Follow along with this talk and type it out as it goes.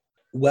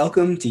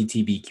Welcome to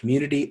TB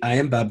Community. I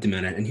am Bob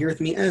Demena, and here with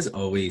me, as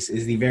always,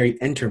 is the very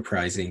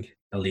enterprising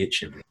Elliot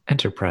Shibley.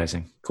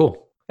 Enterprising.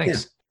 Cool. Yeah,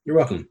 Thanks. you're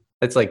welcome.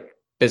 That's like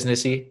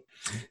businessy.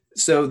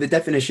 So the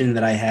definition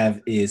that I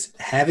have is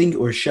having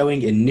or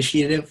showing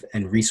initiative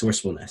and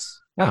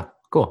resourcefulness. Oh,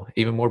 cool.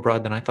 Even more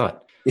broad than I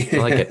thought. I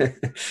like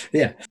it.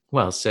 Yeah.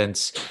 Well,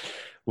 since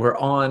we're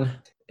on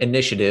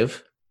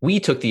initiative, we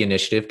took the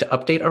initiative to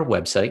update our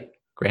website.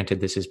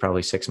 Granted, this is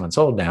probably 6 months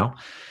old now,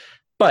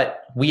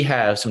 but we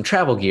have some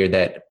travel gear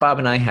that Bob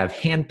and I have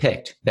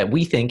handpicked that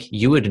we think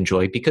you would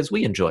enjoy because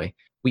we enjoy.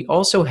 We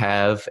also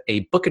have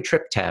a book a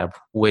trip tab,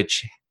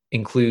 which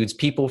includes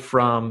people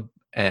from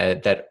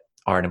that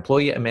are an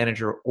employee, a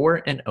manager, or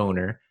an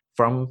owner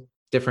from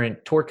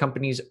different tour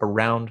companies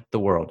around the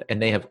world.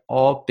 And they have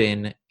all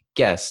been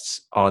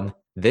guests on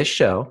this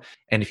show.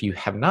 And if you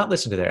have not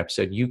listened to their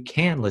episode, you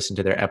can listen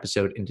to their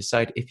episode and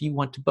decide if you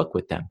want to book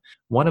with them.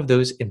 One of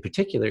those in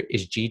particular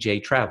is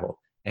GJ Travel.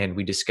 And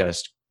we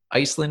discussed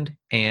Iceland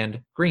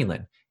and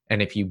Greenland.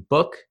 And if you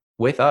book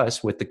with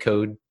us with the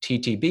code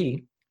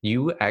TTB,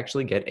 you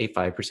actually get a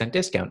 5%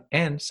 discount.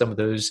 And some of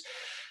those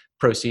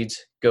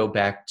proceeds go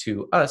back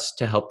to us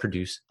to help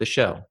produce the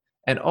show.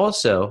 And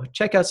also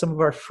check out some of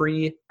our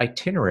free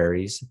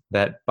itineraries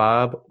that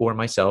Bob or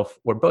myself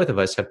or both of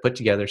us have put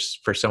together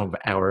for some of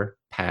our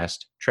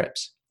past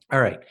trips.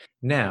 All right.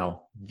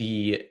 Now,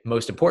 the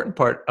most important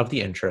part of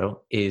the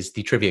intro is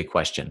the trivia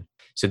question.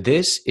 So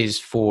this is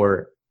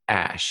for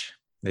Ash.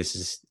 This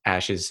is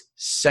Ash's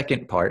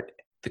second part.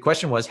 The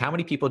question was, how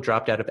many people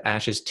dropped out of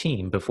Ash's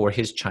team before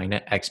his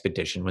China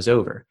expedition was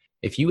over?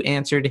 If you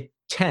answered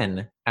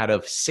 10 out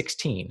of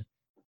 16,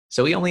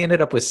 so he only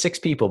ended up with 6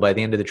 people by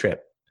the end of the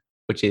trip,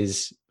 which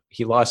is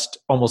he lost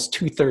almost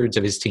 2/3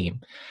 of his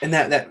team. And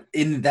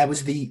that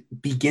was the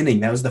beginning.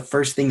 That was the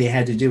first thing they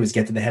had to do was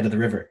get to the head of the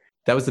river.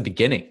 That was the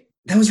beginning.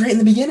 That was right in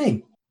the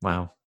beginning.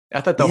 Wow.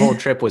 I thought the whole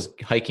trip was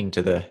hiking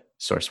to the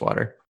source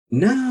water.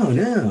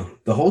 No.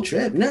 The whole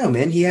trip. No,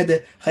 man. He had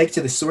to hike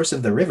to the source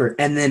of the river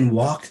and then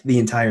walked the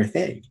entire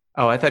thing.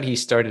 Oh, I thought he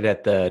started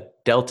at the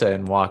delta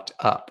and walked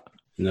up.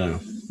 No.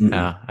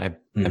 I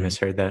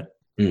misheard that.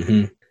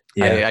 Mm-hmm.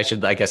 Yeah.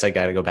 I guess I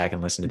got to go back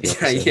and listen to the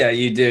episode. Yeah,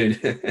 you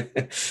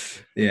did.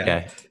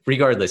 Yeah.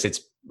 Regardless, it's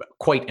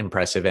quite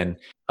impressive and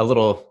a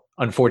little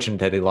unfortunate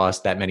that they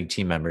lost that many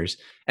team members.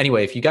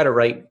 Anyway, if you got it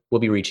right,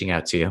 we'll be reaching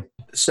out to you.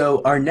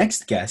 So our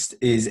next guest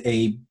is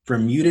a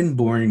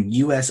Bermudan-born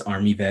U.S.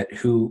 Army vet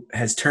who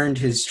has turned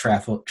his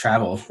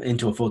travel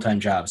into a full-time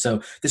job.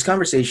 So this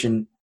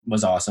conversation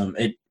was awesome.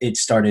 It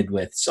started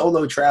with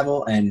solo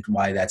travel and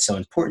why that's so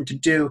important to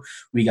do.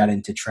 We got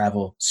into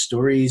travel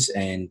stories,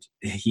 and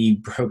he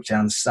broke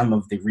down some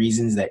of the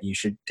reasons that you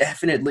should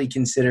definitely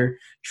consider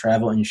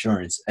travel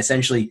insurance.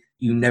 Essentially,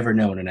 you never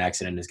know when an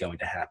accident is going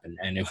to happen,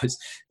 and it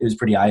was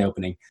pretty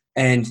eye-opening.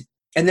 And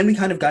then we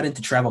kind of got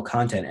into travel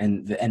content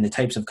and the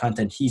types of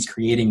content he's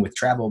creating with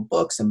travel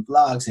books and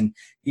blogs, and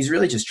he's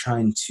really just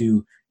trying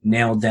to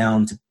nail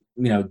down to,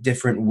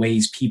 different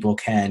ways people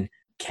can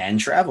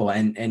travel,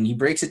 and he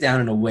breaks it down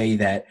in a way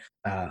that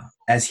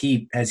as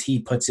he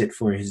puts it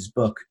for his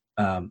book,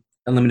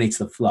 eliminates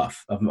the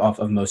fluff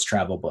of most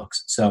travel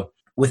books. So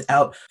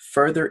without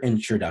further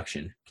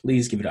introduction,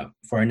 please give it up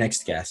for our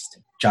next guest,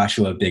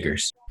 Joshua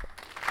Biggers.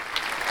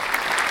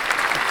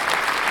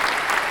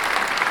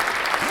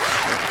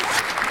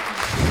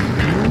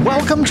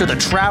 Welcome to the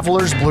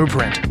Traveler's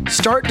Blueprint.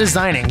 Start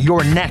designing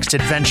your next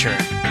adventure.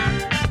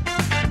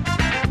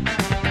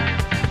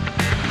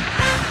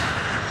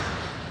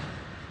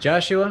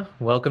 Joshua,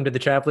 welcome to the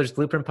Traveler's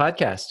Blueprint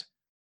podcast.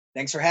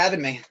 Thanks for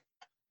having me.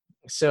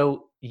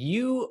 So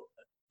we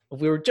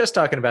were just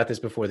talking about this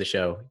before the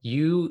show.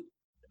 You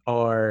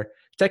are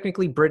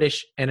technically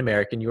British and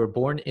American. You were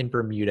born in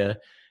Bermuda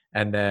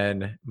and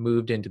then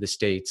moved into the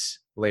States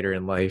later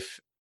in life.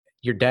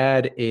 Your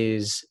dad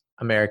is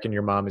American,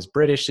 your mom is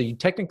British, so you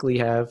technically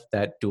have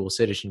that dual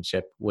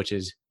citizenship, which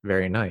is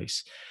very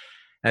nice.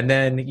 And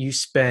then you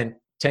spent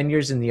 10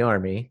 years in the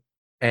Army,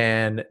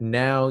 and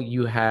now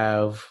you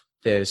have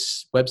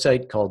this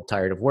website called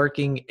Tired of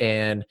Working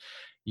and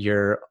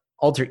your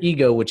alter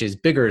ego, which is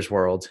Biggers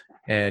World,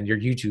 and your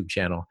YouTube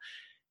channel.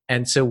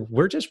 And so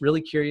we're just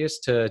really curious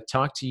to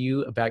talk to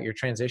you about your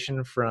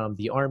transition from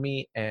the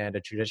Army and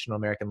a traditional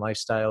American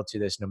lifestyle to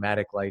this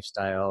nomadic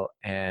lifestyle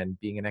and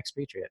being an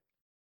expatriate.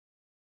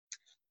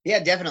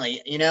 Yeah,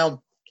 definitely.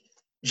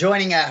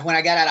 Joining when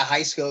I got out of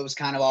high school, it was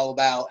kind of all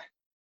about,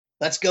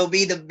 let's go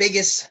be the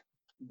biggest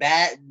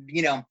bad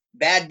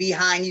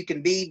behind you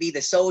can be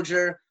the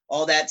soldier,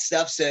 all that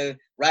stuff. So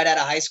right out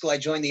of high school, I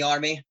joined the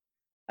Army.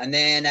 And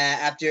then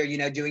after,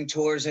 doing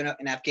tours in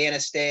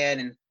Afghanistan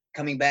and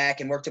coming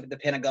back and worked up at the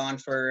Pentagon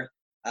for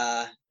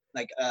about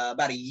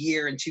a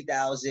year in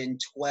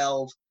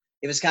 2012,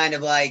 it was kind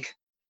of like,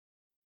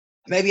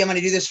 maybe I'm going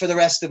to do this for the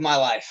rest of my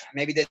life.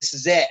 Maybe this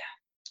is it.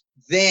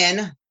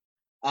 Then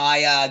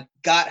I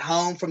got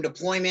home from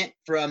deployment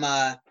from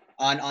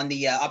on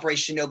the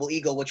Operation Noble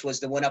Eagle, which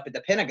was the one up at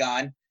the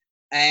Pentagon.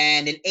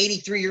 And an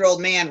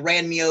 83-year-old man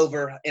ran me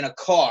over in a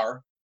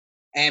car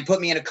and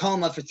put me in a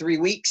coma for 3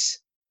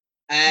 weeks.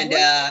 And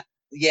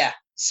yeah,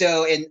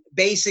 so and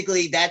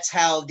basically that's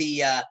how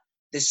the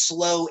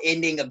slow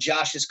ending of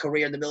Josh's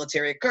career in the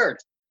military occurred.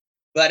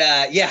 But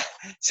yeah,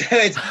 so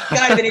it's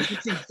kind of an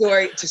interesting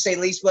story to say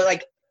the least. But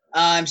like,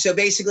 so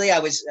basically, I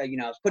was I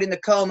was put in the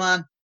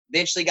coma.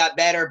 Eventually, got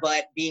better,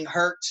 but being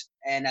hurt,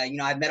 and I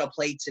have metal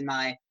plates in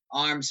my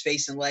arms,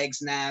 face, and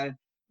legs now.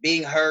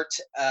 Being hurt,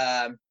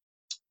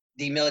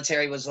 the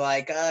military was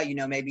like,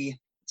 maybe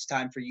it's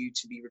time for you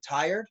to be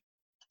retired.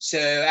 So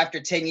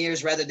after 10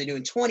 years, rather than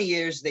doing 20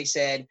 years, they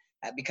said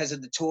because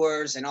of the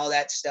tours and all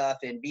that stuff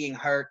and being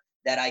hurt,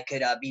 that I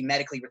could be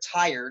medically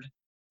retired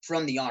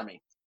from the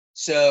Army.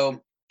 So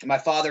my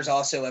father's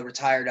also a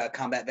retired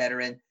combat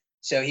veteran.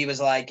 So he was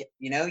like,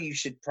 you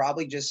should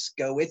probably just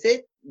go with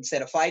it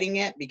instead of fighting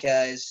it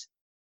because,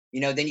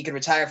 then you could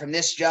retire from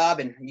this job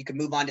and you could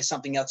move on to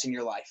something else in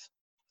your life.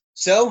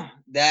 So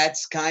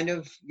that's kind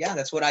of,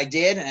 that's what I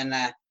did. And,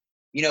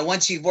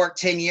 once you've worked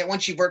 10 years,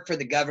 once you've worked for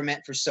the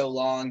government for so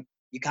long,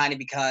 you kind of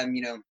become,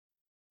 you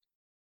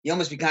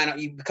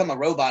become a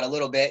robot a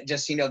little bit,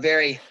 just,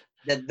 the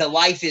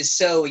life is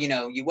so,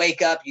 you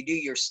wake up, you do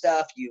your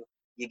stuff, you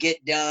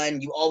get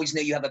done, you always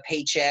know you have a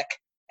paycheck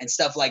and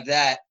stuff like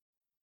that.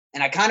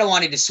 And I kind of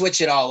wanted to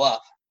switch it all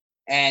up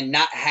and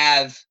not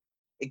have,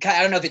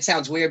 I don't know if it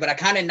sounds weird, but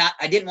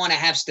I didn't want to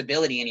have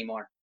stability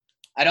anymore.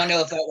 I don't know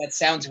if that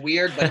sounds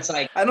weird, but it's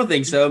like. I don't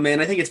think so, man.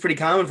 I think it's pretty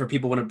common for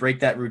people want to break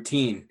that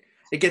routine.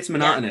 It gets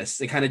monotonous.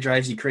 Yeah. It kind of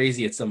drives you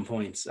crazy at some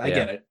points. I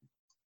get it.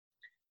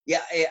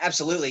 Yeah,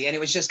 absolutely. And it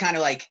was just kind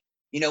of like,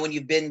 when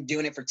you've been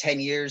doing it for 10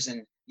 years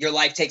and your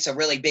life takes a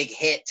really big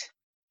hit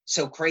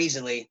so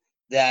crazily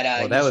that.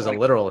 Well, that was a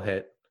literal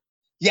hit.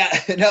 Yeah,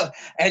 no.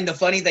 And the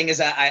funny thing is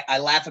I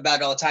laugh about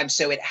it all the time.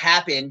 So it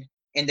happened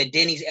in the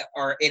Denny's,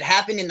 or it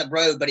happened in the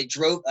road, but it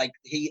drove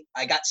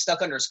I got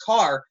stuck under his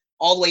car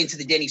all the way into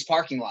the Denny's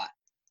parking lot.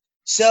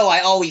 So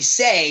I always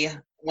say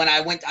when I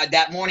went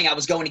that morning, I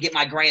was going to get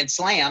my Grand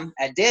Slam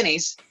at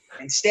Denny's.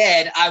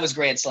 Instead, I was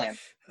Grand Slam.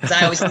 So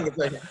I always think it's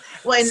like,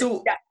 well,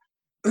 so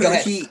go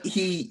ahead.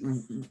 He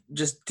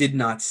just did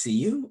not see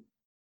you.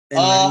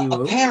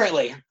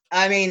 Apparently,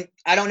 I mean,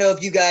 I don't know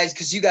if you guys,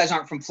 because you guys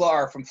aren't from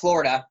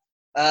Florida.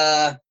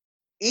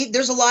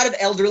 There's a lot of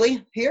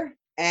elderly here,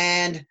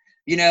 and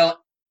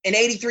an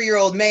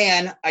 83-year-old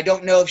man, I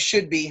don't know if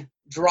should be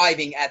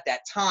driving at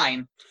that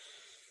time.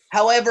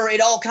 However, it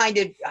all kind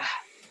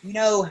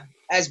of,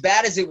 as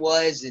bad as it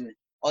was and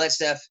all that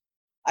stuff,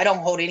 I don't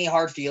hold any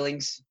hard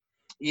feelings,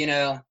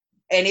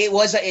 and it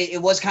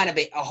was kind of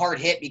a hard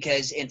hit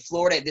because in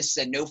Florida, this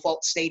is a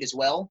no-fault state as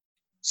well.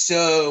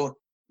 So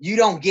you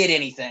don't get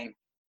anything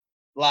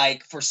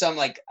like for some,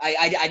 like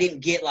I didn't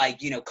get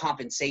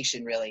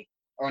compensation really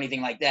or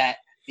anything like that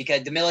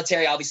because the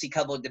military obviously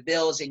covered the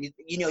bills and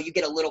you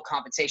get a little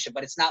compensation,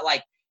 but it's not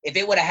like if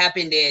it would have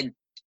happened in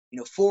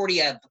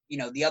 40 of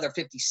the other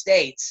 50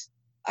 states,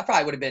 I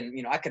probably would have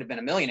been I could have been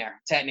a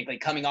millionaire technically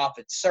coming off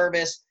of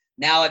service.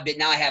 Now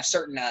I have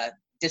certain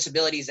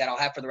disabilities that I'll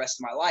have for the rest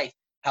of my life.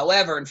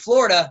 However, in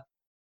Florida,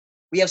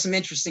 we have some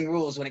interesting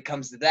rules when it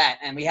comes to that,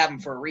 and we have them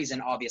for a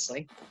reason,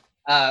 obviously,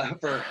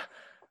 for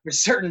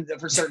certain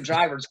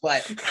drivers.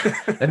 But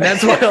and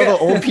that's why all the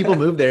old people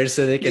move there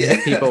so they can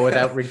hit people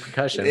without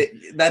repercussion.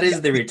 That is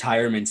the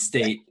retirement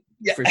state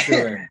for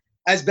sure.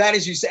 As bad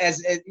as you say,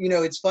 as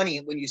it's funny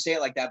when you say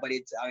it like that, but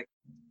it's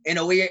in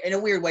a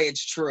weird way,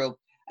 it's true.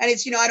 And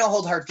it's I don't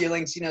hold hard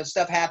feelings.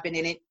 Stuff happened,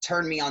 and it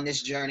turned me on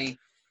this journey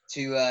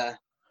to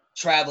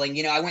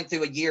traveling. I went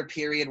through a year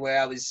period where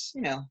I was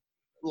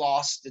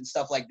lost and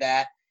stuff like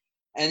that.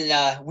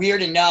 And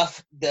weird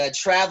enough, the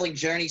traveling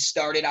journey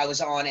started. I was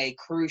on a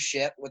cruise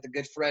ship with a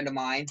good friend of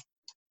mine,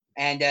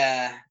 and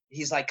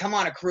he's like, "Come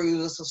on a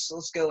cruise,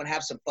 let's go and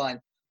have some fun."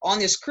 On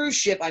this cruise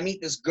ship, I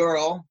meet this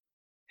girl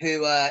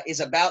who is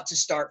about to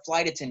start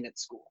flight attendant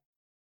school.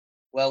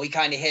 Well, we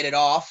kind of hit it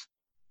off,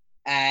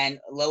 and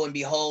lo and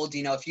behold,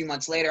 a few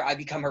months later, I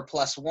become her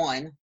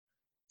 +1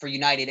 for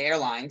United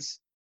Airlines.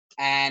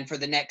 And for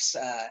the next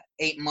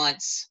 8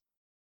 months,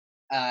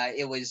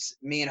 it was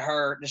me and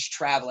her just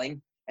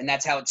traveling. And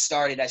that's how it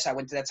started. That's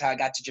how I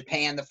got to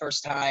Japan the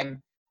first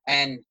time.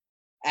 And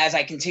as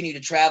I continued to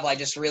travel, I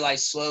just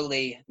realized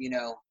slowly,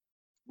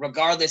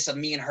 regardless of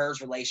me and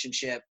her's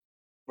relationship,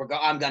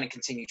 I'm going to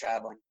continue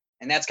traveling.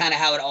 And that's kind of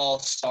how it all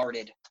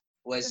started.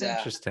 Was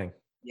interesting.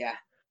 Yeah.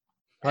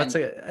 Well,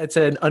 it's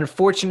an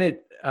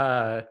unfortunate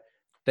that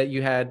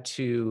you had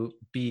to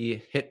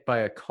be hit by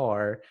a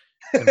car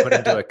and put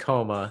into a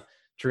coma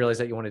to realize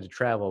that you wanted to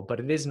travel. But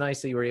it is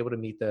nice that you were able to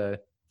meet the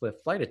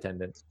flight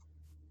attendant.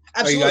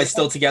 Absolutely. Are you guys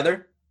still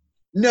together?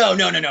 No.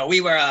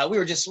 We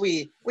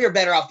were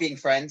better off being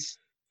friends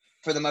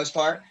for the most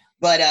part.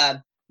 But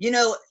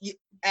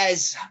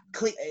as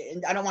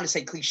I don't want to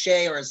say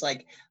cliche or as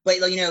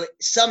but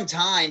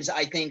sometimes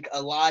I think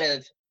a lot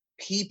of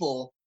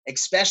people,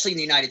 especially in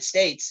the United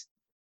States,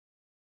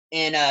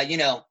 and I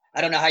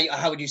don't know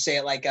how would you say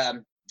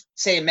it,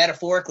 say it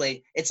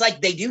metaphorically, it's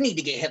like they do need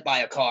to get hit by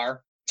a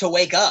car to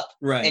wake up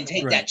and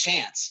take that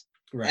chance.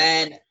 Right.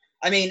 And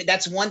I mean,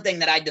 that's one thing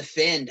that I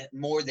defend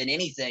more than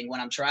anything when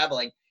I'm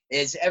traveling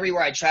is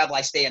everywhere I travel,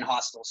 I stay in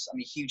hostels. I'm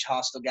a huge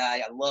hostel guy.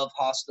 I love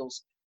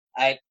hostels.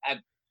 I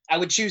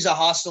would choose a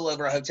hostel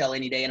over a hotel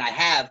any day, and I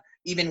have.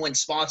 Even when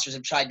sponsors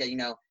have tried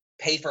to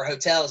pay for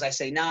hotels, I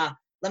say, nah,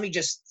 let me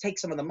just take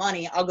some of the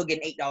money. I'll go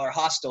get an $8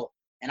 hostel,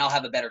 and I'll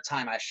have a better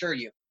time, I assure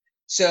you.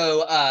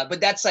 So,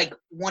 but that's like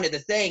one of the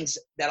things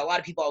that a lot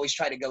of people always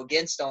try to go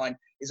against on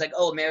is like,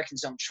 oh,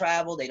 Americans don't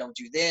travel, they don't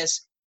do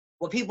this.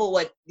 What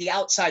the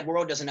outside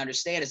world doesn't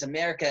understand is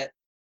America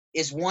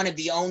is one of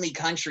the only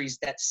countries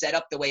that's set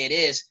up the way it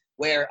is,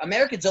 where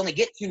Americans only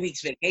get 2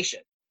 weeks vacation.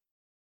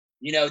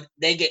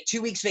 They get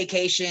 2 weeks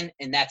vacation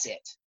and that's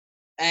it.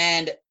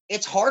 And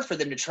it's hard for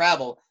them to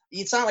travel.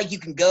 It's not like you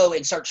can go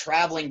and start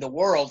traveling the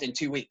world in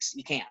 2 weeks.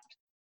 You can't.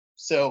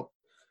 So,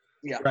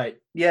 yeah. Right.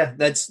 Yeah,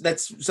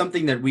 that's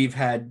something that we've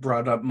had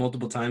brought up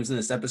multiple times in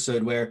this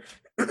episode, where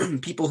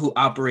people who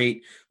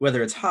operate,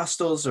 whether it's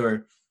hostels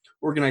or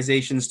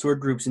organizations, tour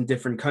groups in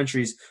different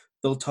countries,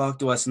 they'll talk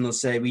to us and they'll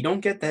say, we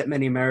don't get that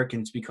many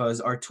Americans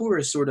because our tour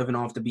is sort of an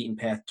off the beaten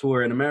path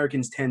tour, and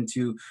Americans tend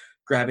to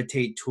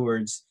gravitate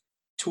towards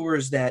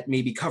tours that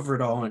maybe cover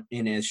it all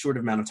in as short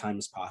amount of time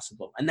as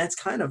possible. And that's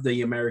kind of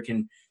the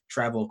American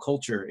travel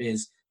culture,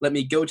 is let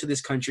me go to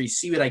this country,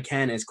 see what I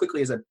can as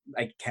quickly as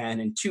I can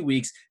in 2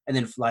 weeks, and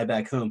then fly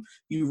back home.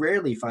 You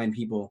rarely find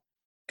people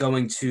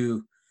going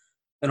to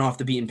an off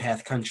the beaten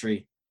path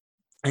country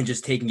and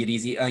just taking it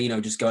easy,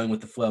 just going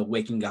with the flow,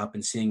 waking up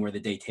and seeing where the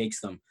day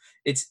takes them.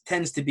 It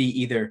tends to be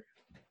either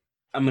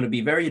I'm going to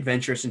be very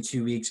adventurous in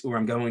 2 weeks, or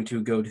I'm going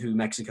to go to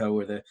Mexico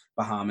or the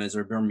Bahamas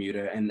or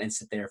Bermuda and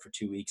sit there for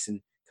 2 weeks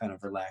and kind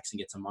of relax and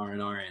get some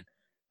R&R in.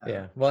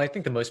 Yeah. Well, I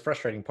think the most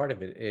frustrating part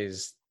of it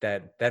is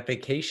that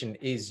vacation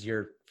is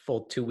your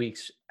full 2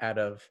 weeks out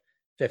of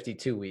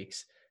 52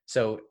 weeks.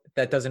 So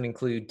that doesn't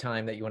include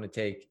time that you want to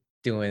take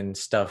doing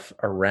stuff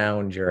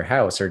around your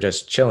house or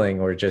just chilling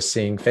or just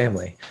seeing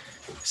family.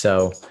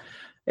 So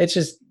it's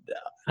just,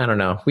 I don't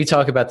know. We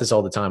talk about this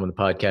all the time on the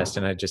podcast,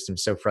 and I just am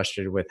so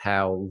frustrated with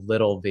how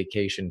little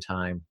vacation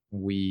time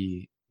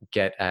we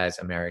get as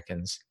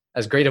Americans.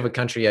 As great of a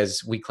country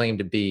as we claim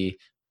to be,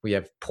 we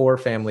have poor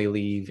family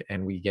leave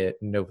and we get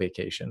no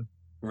vacation.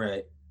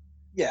 Right.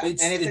 Yeah.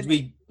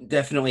 We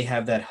definitely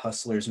have that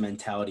hustler's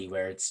mentality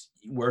where it's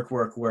work,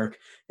 work, work.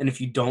 And if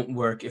you don't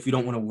want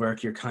to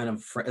work, you're kind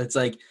of, it's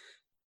like,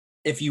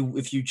 if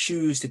you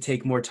choose to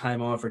take more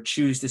time off or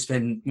choose to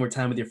spend more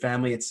time with your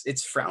family,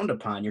 it's frowned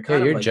upon. You're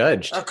kind of like,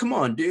 judged. Oh, come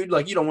on, dude.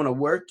 Like, you don't want to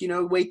work,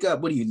 wake up.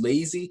 What are you,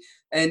 lazy?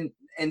 And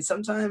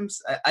sometimes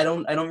I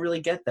don't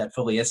really get that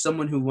fully. As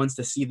someone who wants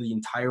to see the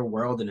entire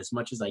world and as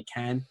much as I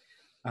can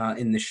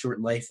in the short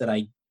life that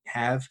I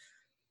have,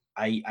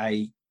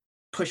 I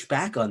push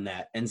back on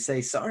that and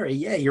say, sorry,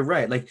 yeah, you're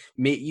right. Like,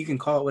 you can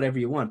call it whatever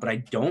you want, but I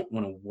don't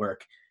want to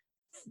work,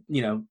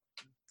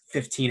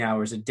 15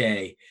 hours a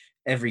day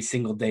every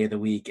single day of the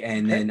week.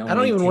 And then I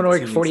don't even want to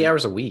work 40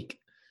 hours a week.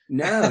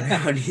 No,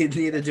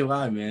 neither do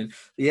I, man.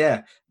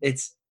 Yeah,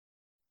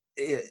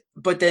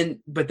 but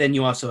then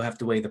you also have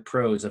to weigh the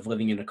pros of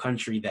living in a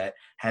country that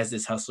has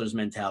this hustler's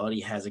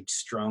mentality, has a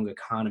strong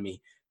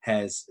economy,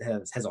 has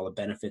all the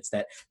benefits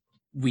that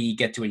we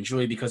get to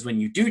enjoy, because when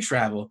you do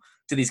travel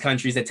to these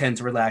countries that tend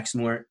to relax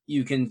more,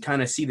 you can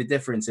kind of see the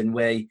difference and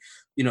weigh,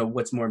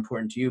 what's more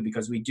important to you,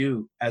 because we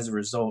do, as a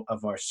result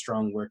of our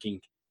strong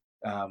working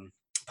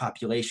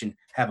population,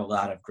 have a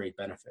lot of great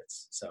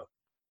benefits. So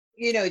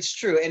it's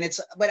true. And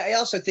but I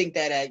also think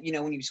that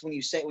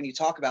when you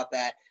talk about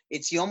that,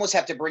 you almost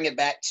have to bring it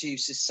back to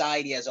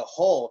society as a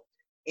whole.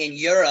 In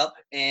Europe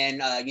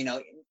and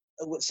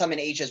some in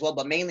Asia as well,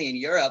 but mainly in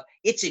Europe,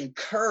 it's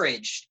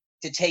encouraged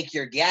to take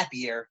your gap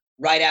year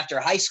right after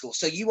high school.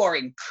 So you are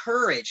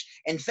encouraged.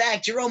 In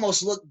fact, you're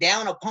almost looked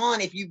down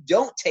upon if you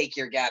don't take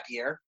your gap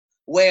year,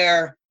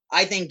 where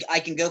I think I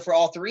can go for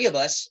all three of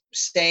us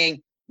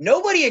saying,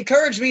 nobody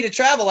encouraged me to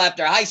travel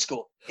after high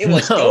school. It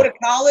was go to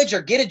college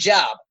or get a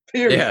job,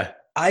 period. Yeah.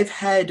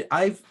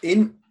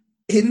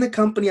 In the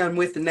company I'm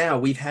with now,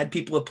 we've had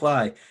people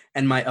apply,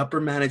 and my upper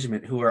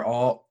management, who are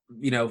all,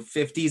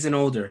 50s and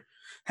older,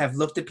 have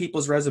looked at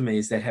people's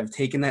resumes that have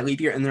taken that leap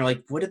year, and they're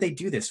like, what did they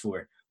do this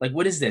for? Like,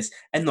 what is this?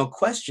 And they'll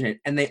question it.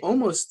 And to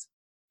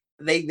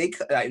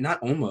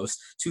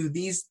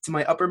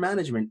my upper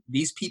management,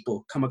 these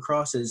people come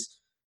across as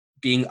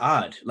being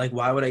odd. Like,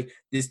 why would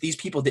these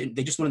people, they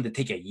just wanted to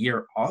take a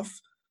year off.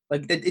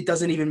 Like, it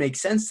doesn't even make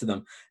sense to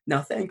them.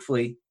 Now,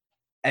 thankfully,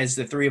 as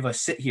the three of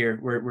us sit here,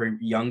 we're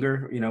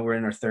younger, we're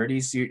in our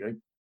 30s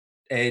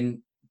and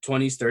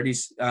 20s,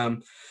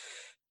 30s.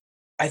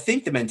 I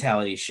think the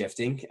mentality is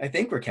shifting. I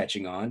think we're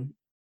catching on.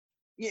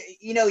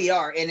 You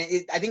are. And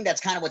I think that's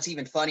kind of what's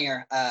even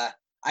funnier.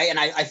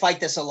 I fight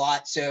this a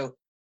lot. So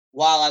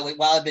while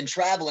I've been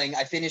traveling,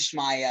 I finished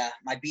my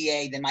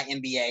BA, then my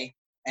MBA,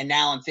 and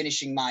now I'm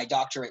finishing my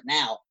doctorate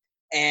now.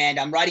 And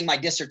I'm writing my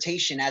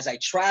dissertation as I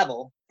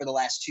travel for the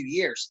last 2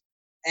 years.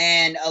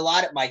 And a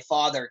lot of my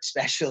father,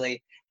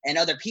 especially, and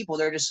other people,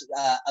 they're just,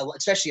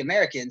 especially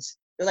Americans,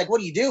 they're like,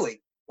 what are you doing?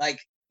 Like,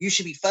 you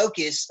should be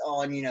focused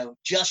on,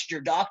 just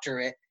your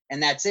doctorate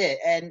and that's it.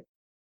 And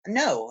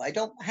no, I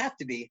don't have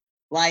to be.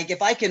 Like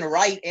if I can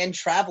write and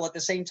travel at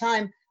the same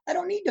time, I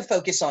don't need to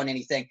focus on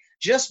anything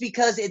just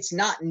because it's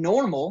not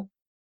normal.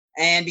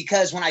 And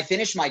because when I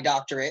finish my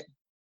doctorate,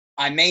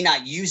 I may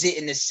not use it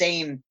in the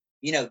same,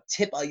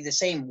 the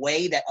same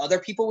way that other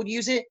people would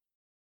use it.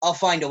 I'll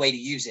find a way to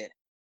use it.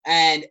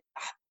 And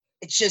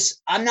it's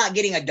just, I'm not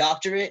getting a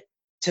doctorate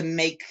to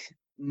make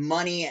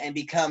money and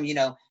become,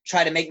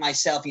 try to make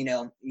myself,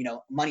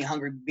 money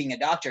hungry being a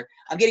doctor.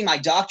 I'm getting my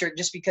doctorate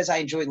just because I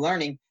enjoy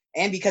learning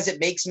and because it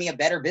makes me a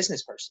better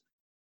business person.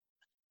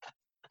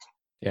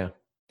 Yeah.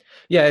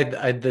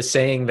 Yeah. The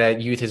saying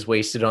that youth is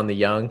wasted on the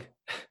young.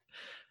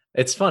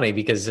 It's funny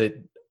because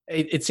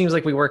it seems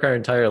like we work our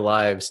entire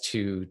lives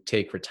to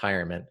take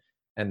retirement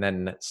and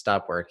then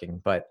stop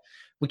working, but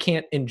we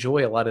can't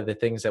enjoy a lot of the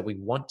things that we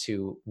want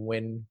to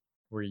when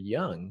we're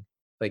young.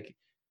 Like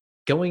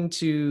going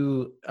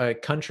to a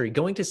country,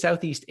 going to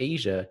Southeast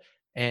Asia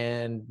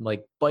and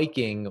like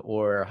biking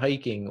or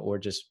hiking or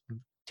just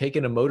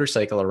taking a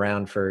motorcycle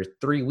around for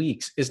 3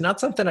 weeks is not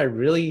something I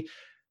really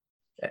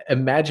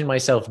imagine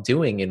myself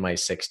doing in my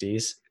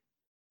 60s.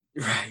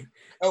 Right.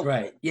 Oh,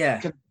 right.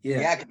 Yeah.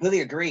 Yeah, I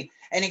completely agree.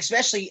 And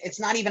especially, it's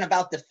not even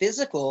about the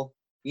physical,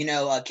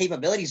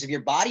 capabilities of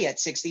your body at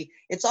 60.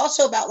 It's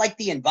also about like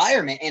the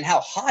environment and how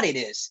hot it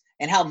is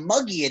and how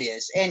muggy it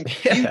is. And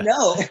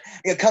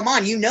come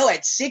on,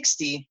 at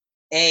 60,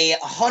 a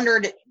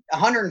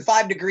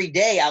 105 degree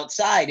day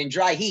outside in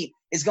dry heat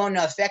is going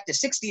to affect a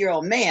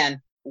 60-year-old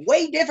man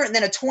way different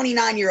than a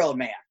 29-year-old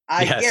man.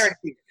 I guarantee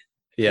it.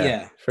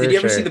 Yeah. Did you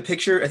ever see the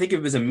picture? I think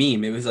it was a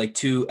meme. It was like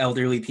two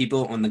elderly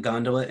people on the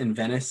gondola in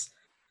Venice,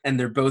 and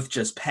they're both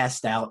just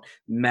passed out,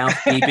 mouth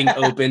gaping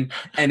open.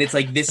 And it's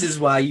like, this is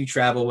why you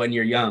travel when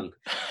you're young.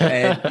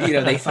 And,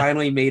 they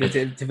finally made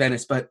it to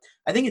Venice. But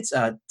I think it's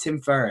Tim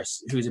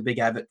Ferriss, who's a big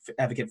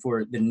advocate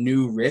for the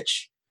new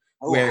rich.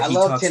 Where he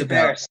talks Tim about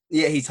Ferriss.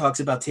 he talks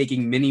about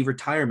taking mini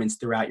retirements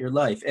throughout your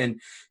life. And,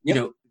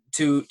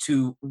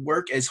 to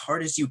work as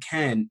hard as you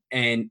can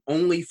and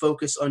only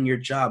focus on your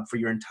job for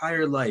your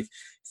entire life,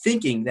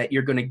 thinking that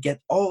you're going to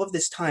get all of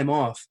this time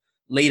off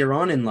later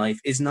on in life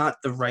is not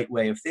the right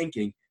way of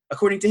thinking,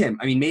 according to him.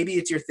 I mean, maybe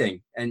it's your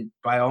thing, and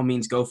by all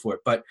means go for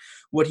it. But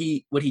what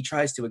he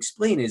tries to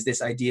explain is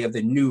this idea of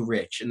the new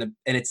rich, and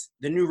it's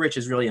the new rich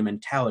is really a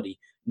mentality,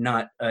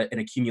 not an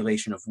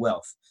accumulation of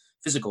wealth,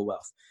 physical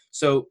wealth.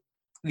 So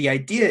the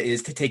idea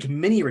is to take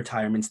mini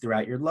retirements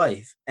throughout your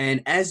life.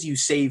 And as you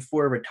save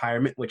for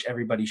retirement, which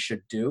everybody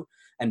should do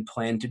and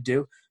plan to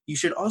do, you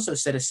should also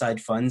set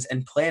aside funds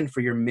and plan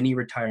for your mini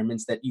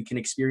retirements that you can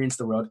experience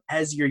the world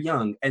as you're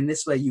young. And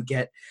this way you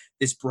get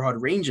this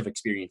broad range of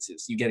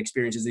experiences. You get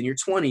experiences in your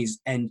 20s,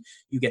 and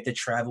you get to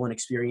travel and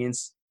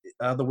experience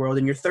the world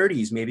in your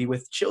 30s, maybe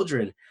with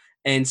children.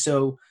 And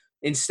so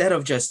instead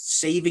of just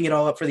saving it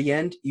all up for the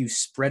end, you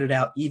spread it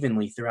out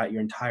evenly throughout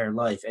your entire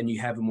life, and you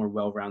have a more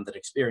well-rounded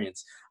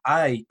experience.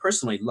 I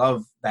personally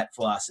love that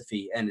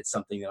philosophy, and it's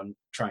something that I'm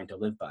trying to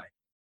live by.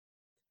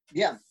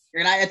 Yeah.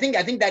 And I think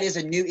that is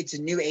it's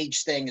a new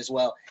age thing as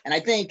well. And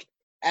I think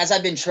as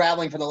I've been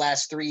traveling for the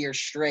last 3 years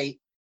straight,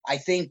 I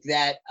think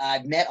that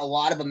I've met a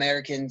lot of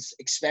Americans,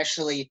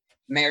 especially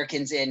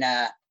Americans in,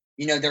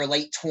 their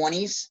late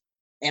 20s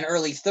and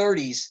early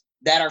 30s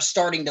that are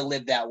starting to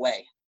live that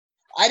way.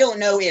 I don't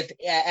know if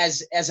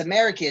as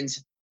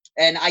Americans,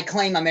 and I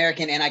claim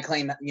American and I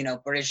claim,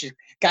 British, it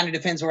kind of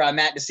depends where I'm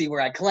at to see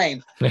where I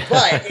claim. But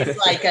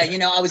it's like,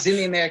 I was in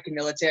the American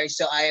military,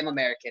 so I am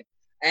American.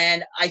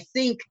 And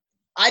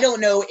I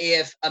don't know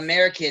if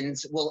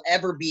Americans will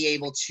ever be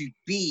able to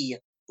be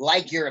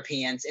like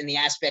Europeans in the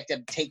aspect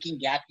of taking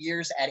gap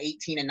years at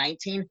 18 and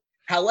 19.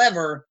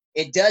 However,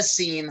 it does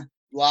seem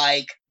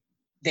like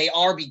they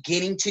are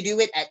beginning to do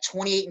it at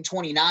 28 and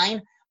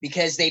 29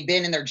 because they've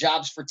been in their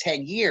jobs for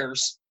 10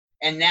 years.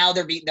 And now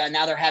they're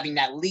having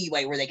that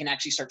leeway where they can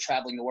actually start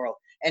traveling the world.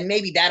 And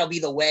maybe that'll be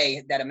the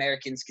way that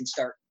Americans can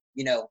start,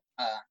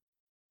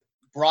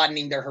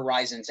 broadening their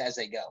horizons as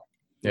they go.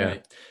 Yeah.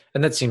 Right.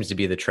 And that seems to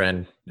be the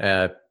trend.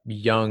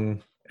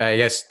 Young, I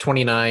guess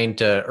 29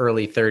 to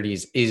early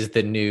 30s is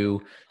the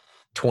new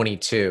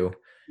 22.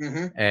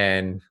 Mm-hmm.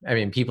 And I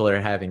mean, people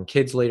are having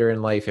kids later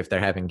in life if they're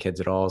having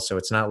kids at all. So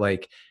it's not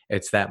like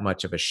it's that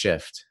much of a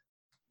shift.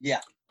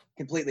 Yeah,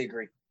 completely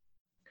agree.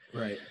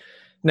 Right.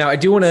 Now, I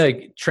do want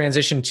to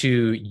transition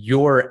to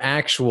your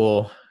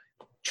actual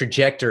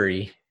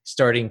trajectory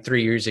starting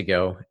 3 years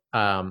ago,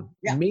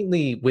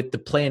 mainly with the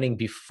planning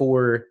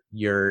before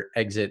your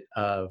exit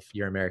of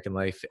your American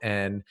life.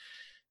 And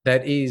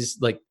that is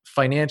like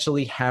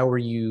financially, how were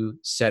you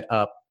set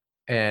up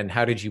and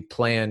how did you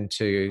plan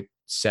to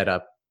set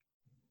up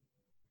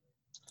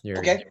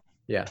your,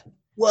 yeah.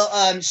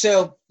 Well,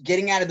 so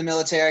getting out of the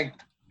military,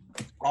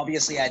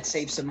 obviously I'd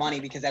save some money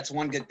because that's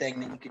one good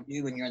thing that you can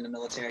do when you're in the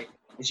military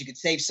is you could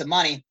save some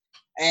money.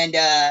 And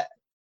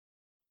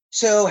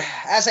so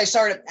as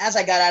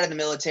I got out of the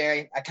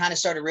military, I kind of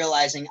started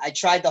realizing I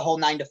tried the whole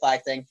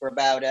 9-to-5 thing for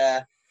about,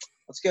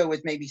 let's go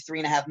with maybe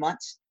 3.5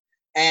 months.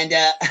 And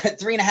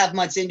 3.5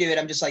 months into it,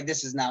 I'm just like,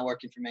 this is not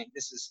working for me.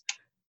 This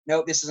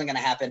isn't going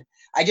to happen.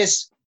 I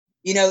just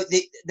you know,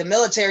 the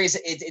military is,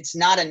 it's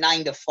not a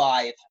 9 to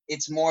 5.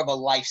 It's more of a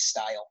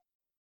lifestyle.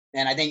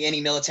 And I think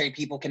any military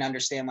people can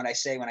understand what I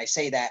say when I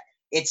say that.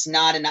 It's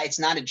not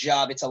a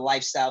job, it's a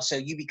lifestyle. So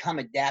you become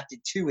adapted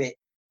to it,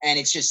 and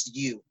it's just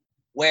you.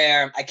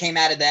 Where I came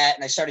out of that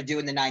and I started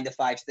doing the 9 to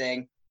 5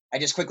 thing, I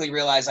just quickly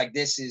realized, like,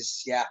 this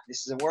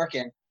isn't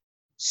working.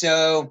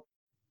 So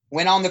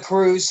went on the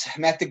cruise,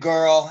 met the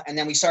girl, and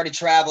then we started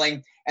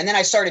traveling. And then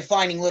I started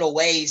finding little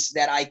ways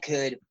that I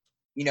could,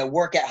 you know,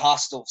 work at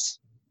hostels.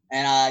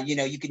 And, you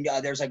know, you can,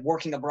 there's like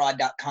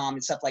workingabroad.com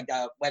and stuff like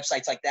that,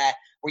 websites like that,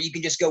 where you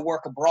can just go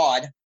work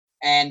abroad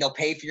and they'll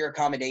pay for your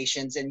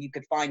accommodations, and you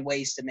could find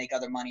ways to make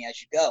other money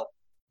as you go.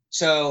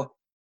 So,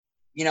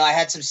 you know, I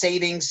had some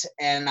savings,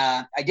 and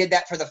I did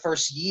that for the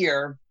first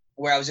year,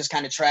 where I was just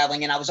kind of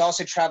traveling. And I was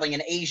also traveling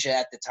in Asia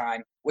at the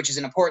time, which is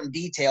an important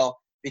detail,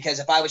 because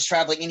if I was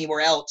traveling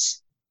anywhere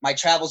else, my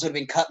travels would have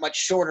been cut much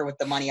shorter with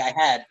the money I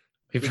had.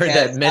 We've heard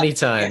that many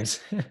times.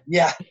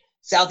 Yeah.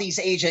 Southeast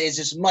Asia is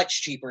just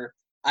much cheaper.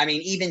 I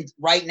mean, even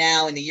right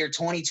now in the year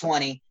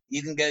 2020,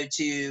 you can go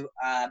to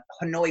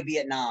Hanoi,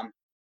 Vietnam,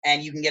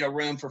 and you can get a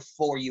room for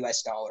 $4 a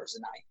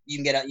night. You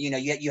can get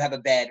you have a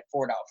bed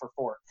 $4 for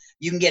 $4.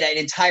 You can get an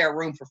entire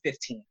room for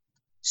 $15.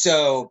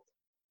 So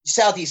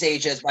Southeast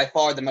Asia is by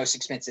far the most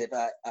expensive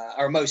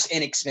or most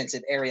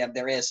inexpensive area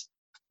there is.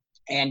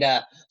 And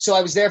so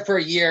I was there for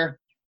a year,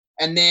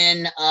 and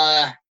then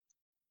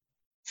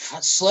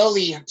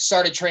slowly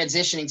started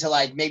transitioning to,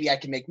 like, maybe I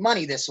can make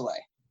money this way.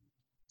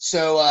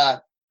 So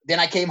then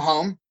I came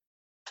home,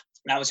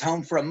 and I was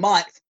home for a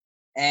month,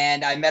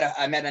 and I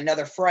met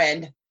another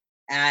friend,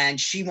 and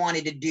she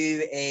wanted to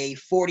do a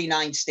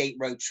 49 state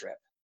road trip.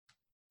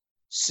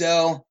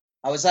 So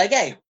I was like,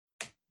 hey,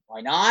 why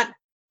not?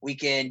 We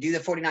can do the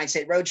 49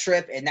 state road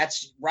trip. And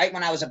that's right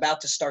when I was about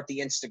to start the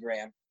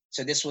Instagram.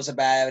 So this was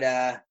about,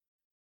 I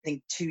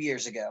think 2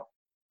 years ago.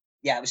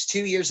 Yeah, it was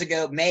 2 years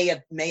ago, May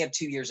of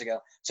 2 years ago.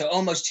 So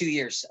almost 2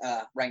 years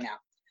right now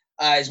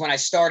is when I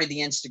started the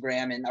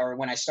Instagram, or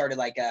when I started,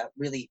 like,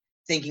 really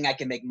thinking I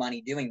can make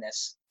money doing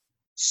this.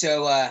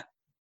 So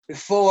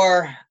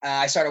before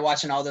I started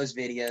watching all those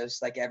videos,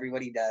 like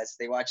everybody does,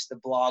 they watch the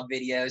blog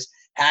videos,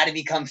 how to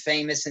become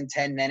famous in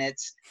 10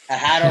 minutes,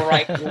 how to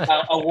write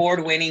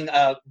award-winning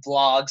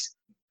blogs.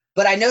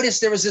 But I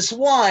noticed there was this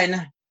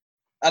one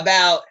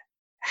about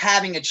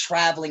having a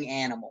traveling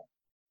animal.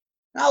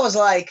 And I was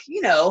like,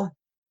 you know,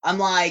 I'm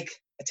like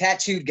a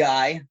tattooed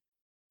guy,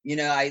 you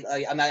know,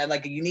 I'm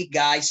like a unique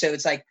guy. So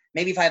it's like,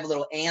 maybe if I have a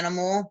little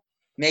animal,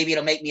 maybe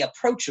it'll make me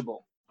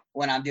approachable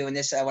when I'm doing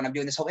this whole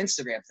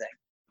Instagram thing.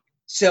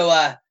 So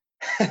I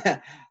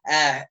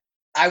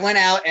went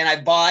out and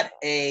I bought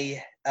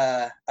a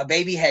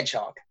baby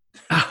hedgehog.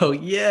 Oh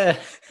yeah.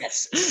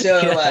 Yes. So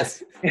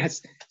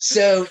yes.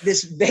 So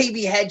this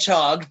baby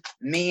hedgehog,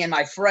 me and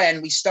my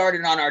friend, we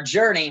started on our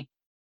journey,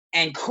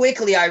 and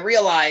quickly I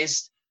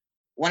realized,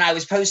 when I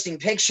was posting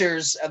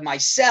pictures of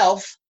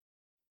myself,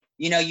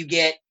 you know, you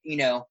get,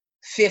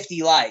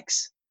 50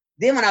 likes.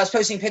 Then when I was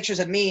posting pictures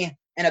of me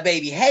and a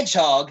baby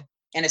hedgehog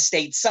and a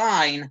state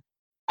sign,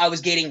 I was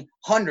getting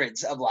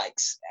hundreds of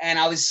likes. And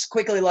I was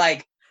quickly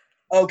like,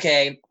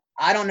 okay,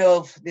 I don't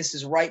know if this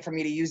is right for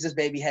me to use this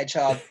baby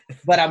hedgehog,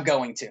 but I'm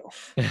going to,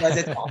 because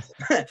it's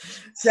awesome.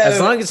 So as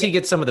long as he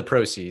gets some of the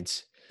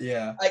proceeds.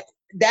 Yeah. Like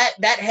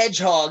that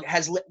hedgehog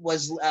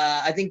was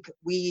I think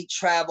we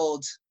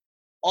traveled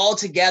all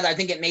together. I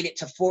think it made it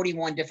to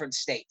 41 different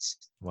states.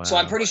 Wow. So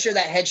I'm pretty sure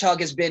that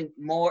hedgehog has been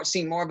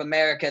seen more of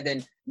America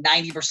than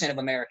 90% of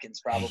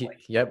Americans probably.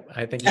 Yep,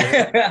 I think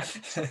you're right.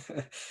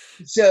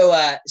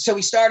 So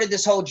we started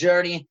this whole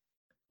journey,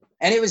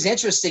 and it was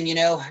interesting,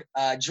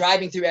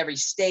 driving through every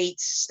state,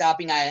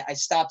 stopping. I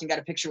stopped and got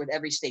a picture with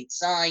every state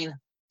sign.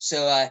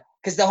 So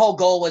because the whole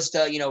goal was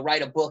to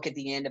write a book at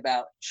the end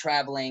about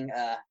traveling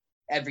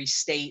every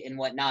state and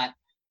whatnot.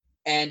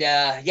 And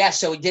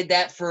so we did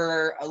that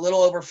for a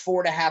little over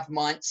 4.5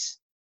 months.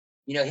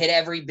 Hit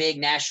every big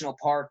national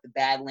park, the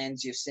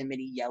Badlands,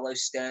 Yosemite,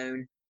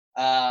 Yellowstone,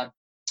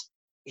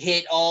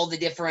 hit all the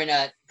different,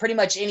 pretty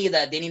much any of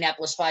the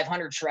Indianapolis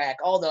 500 track,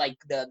 all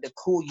the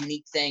cool,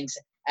 unique things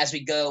as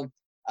we go.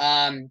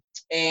 And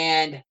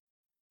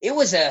it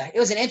was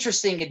an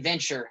interesting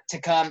adventure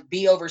to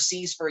be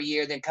overseas for a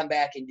year, then come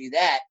back and do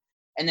that.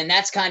 And then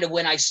that's kind of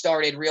when I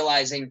started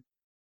realizing,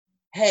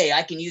 hey,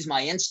 I can use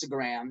my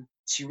Instagram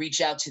to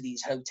reach out to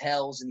these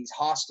hotels and these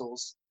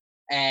hostels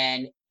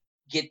and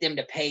get them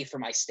to pay for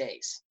my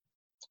stays.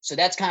 So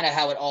that's kind of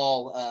how it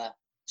all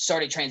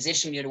started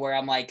transitioning to where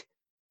I'm like,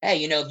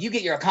 hey, if you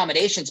get your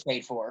accommodations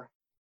paid for,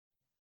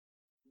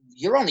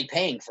 you're only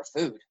paying for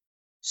food.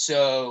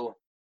 So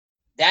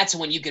that's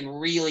when you can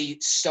really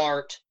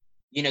start,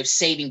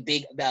 saving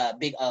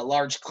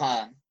large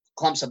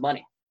clumps of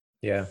money.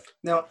 Yeah.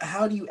 Now,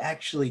 how do you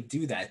actually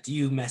do that? Do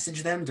you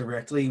message them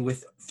directly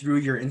through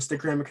your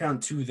Instagram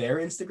account to their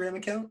Instagram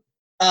account?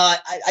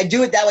 I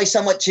do it that way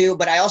somewhat too,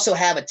 but I also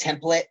have a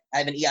template. I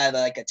have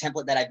a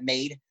template that I've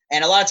made,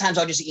 and a lot of times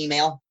I'll just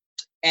email,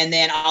 and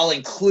then I'll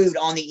include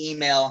on the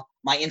email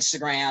my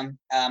Instagram,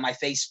 my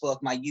Facebook,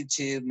 my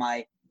YouTube,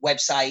 my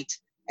website,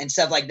 and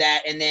stuff like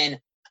that. And then,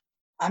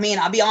 I mean,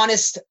 I'll be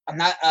honest, I'm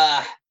not,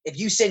 if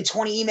you send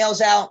 20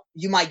 emails out,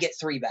 you might get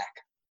 3 back.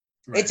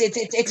 Right.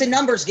 It's a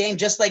numbers game,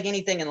 just like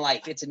anything in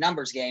life. It's a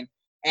numbers game.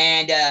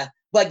 And,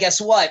 but guess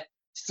what?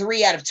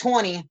 3 out of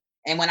 20.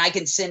 And when I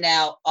can send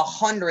out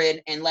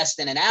 100 in less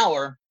than an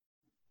hour,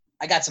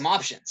 I got some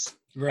options.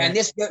 Right. And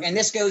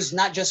this goes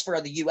not just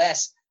for the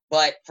US,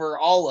 but for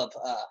all of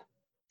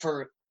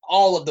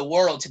the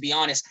world, to be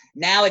honest.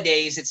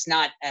 Nowadays, it's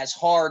not as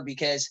hard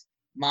because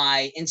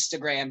my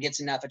Instagram gets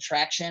enough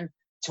attraction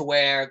to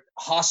where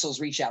hostels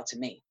reach out to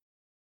me.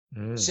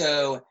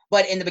 So,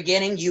 but in the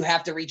beginning, you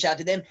have to reach out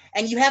to them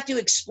and you have to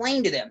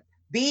explain to them.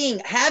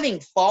 Having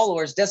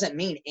followers doesn't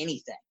mean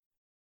anything.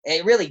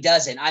 It really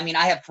doesn't. I mean,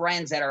 I have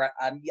friends that are,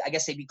 I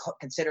guess they'd be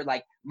considered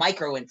like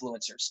micro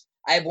influencers.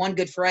 I have one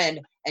good friend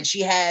and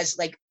she has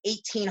like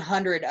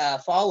 1,800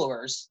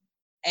 followers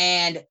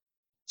and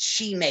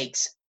she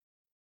makes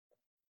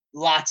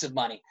lots of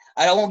money.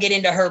 I won't get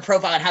into her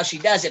profile and how she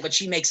does it, but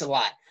she makes a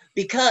lot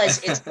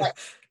because it's like,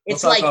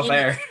 it's we'll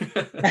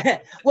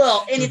like,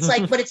 well, and it's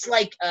like, but it's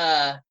like,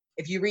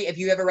 if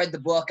you ever read the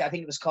book, I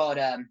think it was called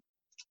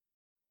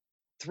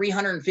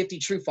 350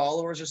 True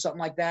Followers or something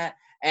like that.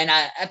 And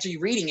after you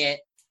reading it,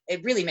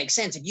 it really makes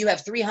sense. If you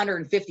have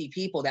 350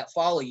 people that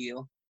follow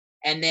you,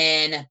 and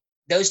then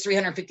those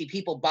 350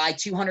 people buy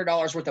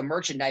 $200 worth of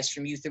merchandise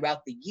from you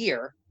throughout the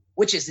year,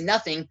 which is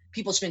nothing.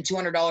 People spend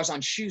 $200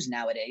 on shoes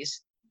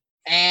nowadays.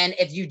 And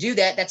if you do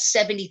that, that's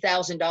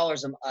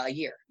 $70,000 a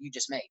year you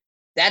just made.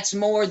 That's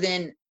more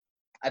than,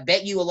 I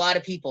bet you, a lot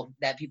of people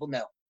that people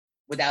know,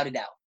 without a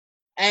doubt.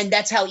 And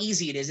that's how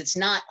easy it is. It's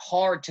not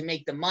hard to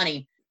make the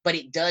money, but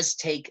it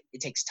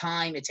takes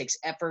time, it takes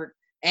effort.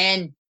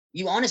 And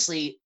you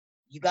honestly,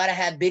 you got to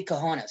have big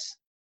cojones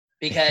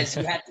because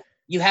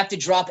you have to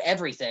drop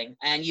everything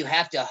and you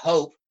have to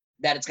hope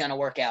that it's going to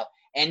work out.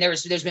 And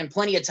there's been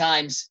plenty of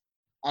times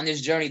on this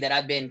journey that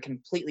I've been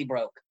completely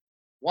broke,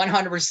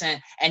 100%,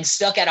 and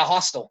stuck at a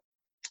hostel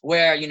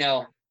where, you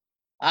know,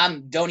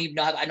 I don't even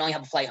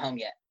have a flight home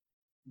yet.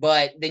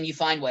 But then you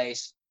find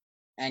ways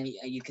and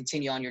you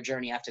continue on your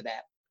journey after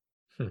that.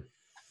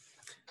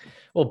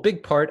 Well,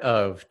 big part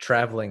of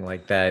traveling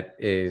like that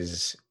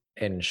is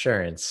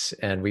insurance.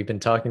 And we've been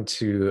talking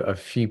to a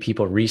few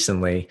people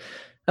recently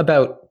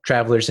about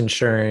traveler's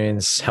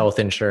insurance, health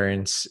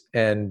insurance,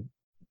 and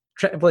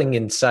traveling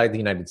inside the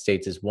United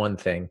States is one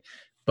thing.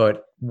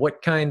 But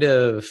what kind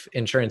of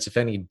insurance, if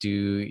any, do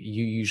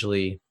you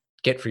usually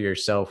get for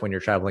yourself when you're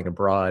traveling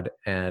abroad,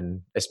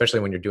 and especially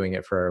when you're doing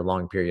it for a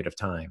long period of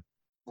time?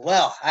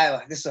 Well,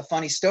 this is a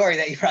funny story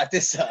that you brought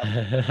this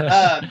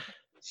up.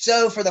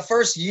 So for the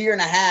first year and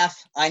a half,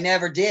 I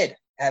never did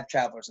have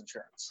traveler's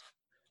insurance.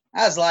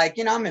 I was like,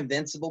 you know, I'm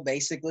invincible,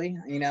 basically.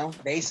 You know,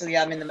 basically,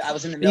 I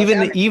was in the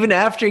military. Even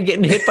after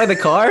getting hit by the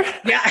car.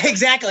 Yeah,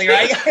 exactly,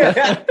 right.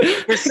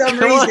 For some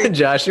Come reason, on,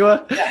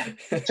 Joshua. Yeah,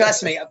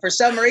 trust me. For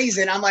some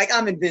reason, I'm like,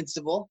 I'm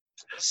invincible.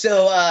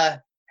 So,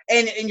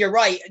 and you're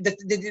right.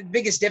 The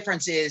biggest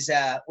difference is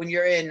when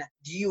you're in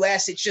the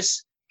U.S., it's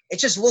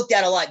just looked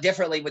at a lot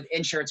differently with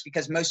insurance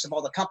because most of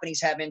all the companies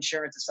have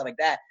insurance and stuff like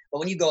that. But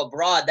when you go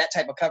abroad, that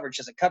type of coverage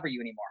doesn't cover you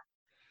anymore.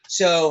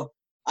 So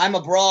I'm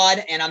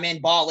abroad and I'm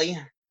in Bali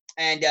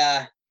and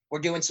we're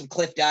doing some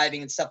cliff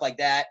diving and stuff like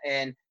that.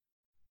 And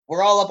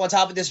we're all up on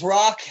top of this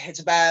rock. It's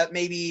about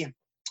maybe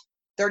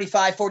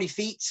 35, 40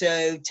 feet.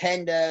 So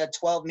 10 to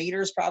 12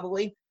 meters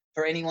probably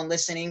for anyone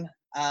listening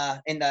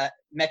in the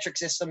metric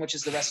system, which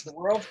is the rest of the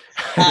world,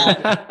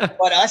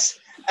 but us.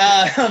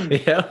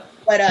 Yeah.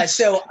 But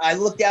so I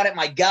looked out at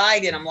my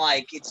guide and I'm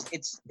like,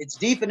 it's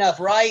deep enough,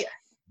 right?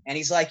 And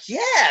he's like,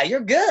 yeah, you're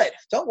good.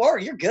 Don't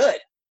worry, you're good.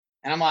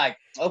 And I'm like,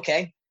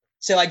 okay.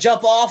 So I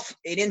jump off.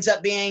 It ends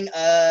up being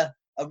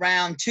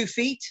around 2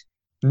 feet.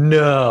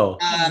 No.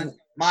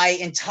 My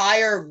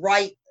entire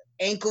right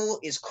ankle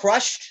is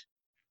crushed.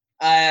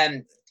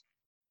 I'm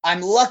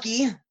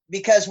lucky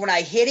because when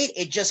I hit it,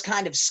 it just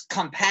kind of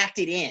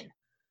compacted in.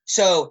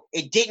 So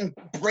it didn't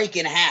break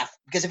in half,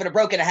 because if it had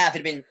broken in half,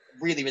 it'd been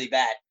really, really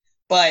bad.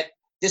 But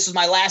this was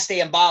my last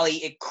day in Bali.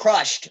 It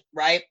crushed,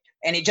 right?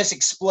 And it just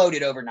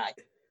exploded overnight.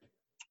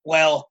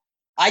 Well,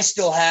 I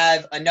still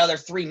have another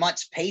 3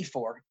 months paid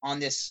for on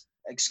this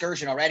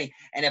excursion already.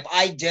 And if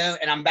I don't,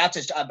 and I'm about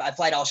to, I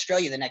fly to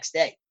Australia the next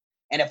day.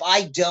 And if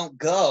I don't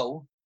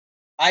go,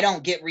 I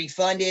don't get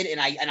refunded, and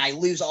I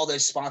lose all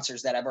those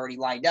sponsors that I've already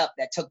lined up.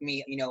 That took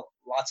me,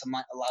 lots of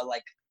months,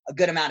 like a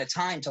good amount of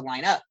time to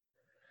line up.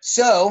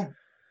 So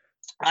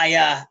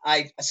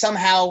I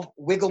somehow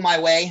wiggle my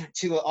way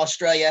to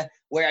Australia,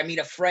 where I meet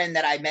a friend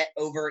that I met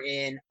over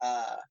in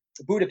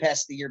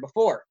Budapest the year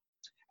before,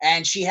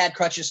 and she had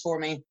crutches for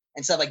me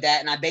and stuff like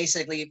that. And I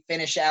basically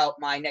finish out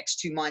my next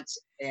 2 months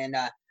in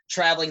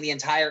traveling the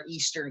entire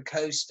eastern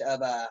coast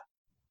of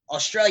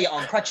Australia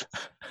on crutches.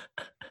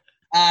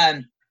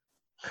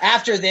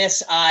 After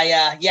this,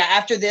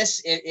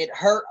 it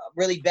hurt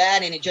really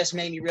bad, and it just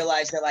made me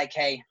realize that, like,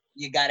 hey,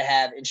 you got to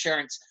have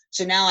insurance.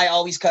 So now I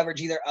always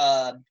coverage either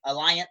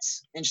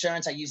Alliance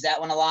insurance. I use that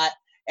one a lot.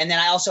 And then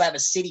I also have a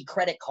Citi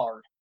credit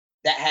card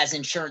that has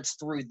insurance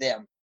through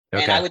them.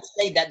 Okay. And I would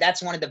say that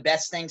that's one of the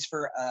best things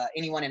for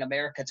anyone in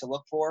America to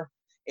look for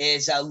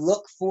is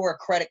look for a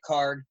credit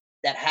card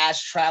that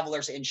has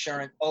traveler's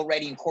insurance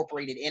already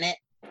incorporated in it.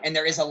 And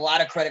there is a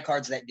lot of credit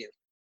cards that do.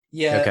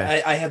 Yeah,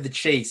 Okay. I have the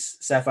Chase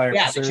Sapphire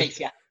Yeah, the Preserve, Chase,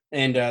 yeah.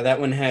 and that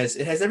one has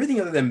everything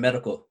other than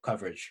medical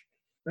coverage.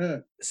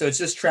 Mm. So it's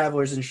just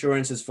traveler's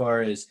insurance as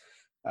far as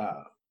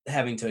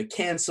having to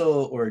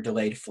cancel or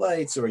delayed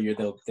flights, or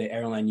the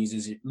airline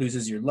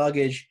loses your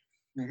luggage,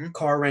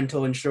 car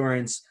rental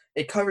insurance.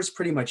 It covers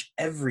pretty much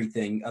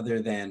everything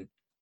other than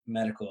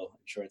medical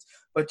insurance.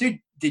 But dude,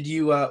 did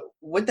you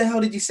what the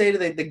hell did you say to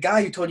the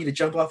guy who told you to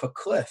jump off a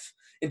cliff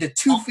into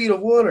 2 feet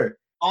of water?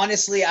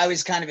 Honestly, I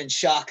was kind of in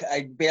shock.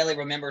 I barely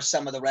remember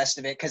some of the rest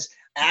of it because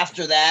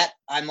after that,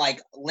 I'm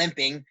like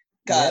limping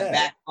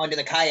back onto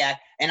the kayak,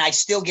 and I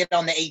still get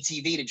on the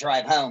ATV to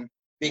drive home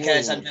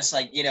because I'm just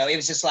like, it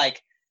was just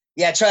like,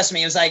 yeah, trust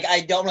me. It was like,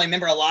 I don't really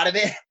remember a lot of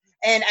it.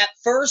 And at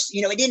first,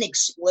 it didn't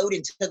explode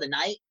into the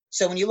night.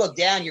 So when you look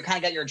down, you kind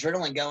of got your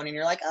adrenaline going and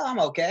you're like, oh, I'm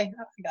okay.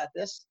 I got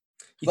this.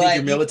 You think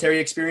your military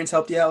experience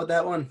helped you out with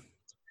that one?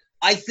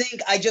 I think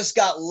I just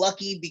got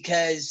lucky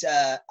because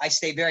I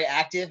stay very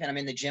active and I'm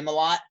in the gym a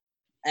lot.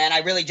 And I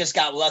really just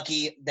got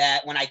lucky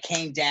that when I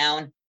came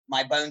down,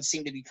 my bones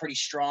seemed to be pretty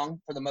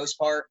strong for the most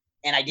part.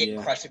 And I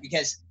didn't crush it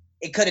because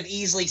it could have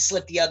easily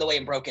slipped the other way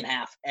and broken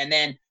half. And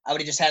then I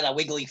would have just had a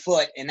wiggly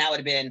foot and that would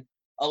have been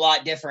a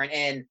lot different.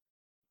 And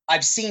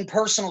I've seen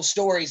personal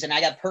stories and I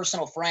got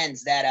personal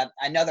friends that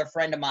another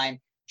friend of mine,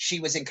 she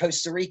was in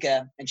Costa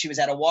Rica and she was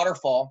at a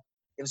waterfall.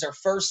 It was her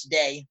first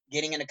day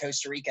getting into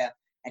Costa Rica.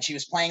 And she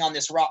was playing on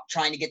this rock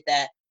trying to get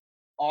that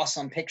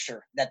awesome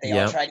picture that they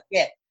all tried to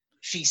get.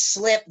 She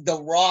slipped.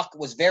 The rock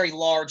was very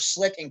large,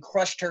 slipped and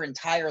crushed her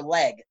entire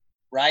leg,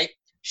 right?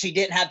 She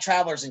didn't have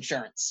traveler's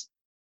insurance.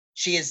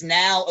 She is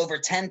now over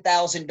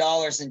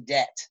 $10,000 in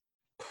debt.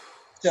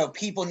 So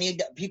people need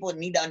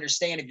to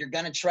understand if you're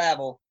going to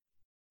travel,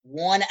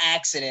 one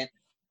accident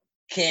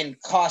can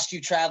cost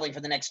you traveling for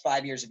the next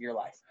 5 years of your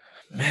life.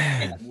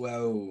 Man.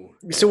 Whoa.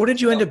 So what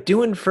did you end up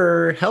doing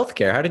for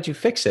healthcare? How did you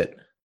fix it?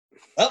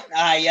 Oh,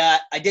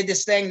 I did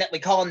this thing that we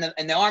call in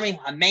the Army,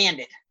 I manned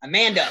it. I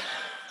manned up.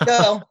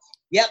 So,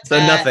 yep. So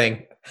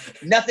nothing.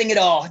 Nothing at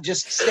all.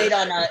 Just stayed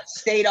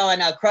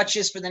on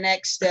crutches for the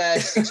next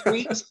 6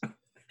 weeks.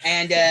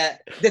 And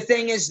the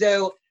thing is,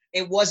 though,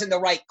 it wasn't the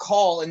right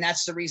call, and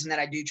that's the reason that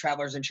I do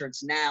traveler's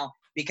insurance now,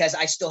 because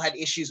I still have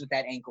issues with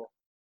that ankle.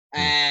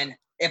 And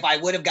if I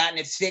would have gotten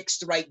it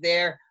fixed right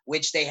there,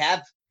 which they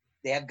have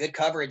good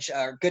coverage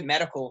or good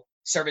medical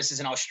services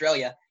in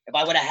Australia. If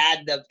I would have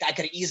had I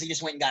could have easily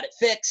just went and got it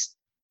fixed,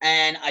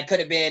 and I could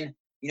have been,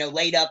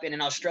 laid up in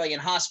an Australian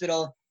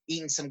hospital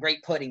eating some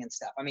great pudding and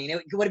stuff. I mean,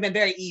 it would have been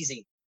very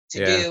easy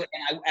to do,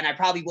 and I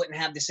probably wouldn't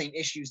have the same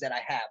issues that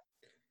I have.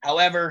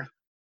 However,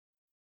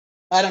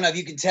 I don't know if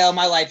you can tell,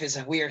 my life is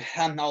weird.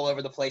 I'm all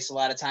over the place a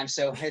lot of times,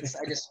 so I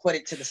just put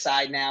it to the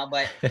side now.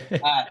 But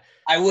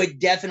I would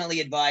definitely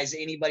advise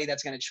anybody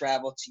that's going to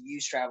travel to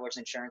use traveler's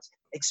insurance,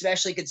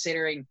 especially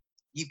considering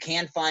you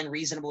can find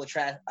reasonable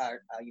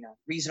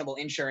reasonable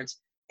insurance,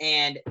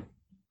 and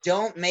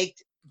don't make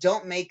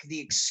the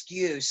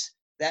excuse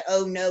that,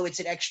 oh no, it's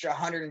an extra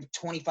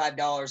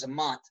 $125 a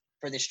month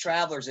for this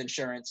traveler's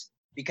insurance,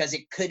 because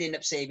it could end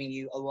up saving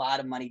you a lot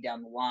of money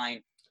down the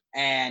line.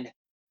 And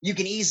you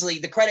can easily,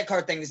 the credit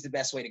card thing is the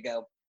best way to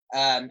go.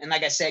 And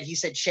like I said, he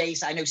said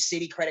Chase. I know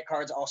Citi credit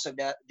cards also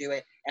do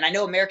it. And I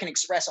know American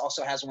Express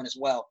also has one as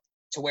well,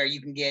 to where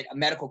you can get a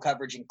medical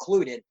coverage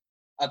included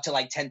up to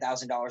like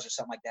 $10,000 or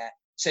something like that.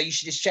 So you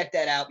should just check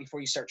that out before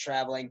you start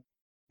traveling,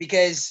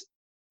 because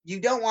you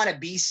don't want to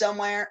be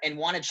somewhere and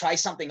want to try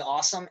something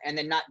awesome and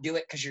then not do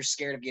it because you're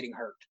scared of getting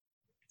hurt.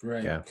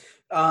 Right.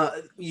 Yeah.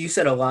 You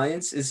said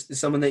Alliance is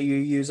someone that you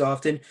use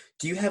often.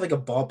 Do you have like a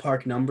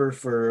ballpark number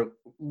for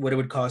what it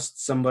would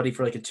cost somebody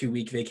for like a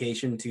 2-week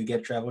vacation to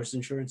get traveler's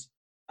insurance?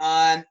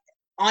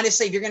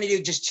 Honestly, if you're going to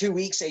do just 2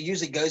 weeks, it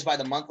usually goes by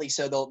the monthly,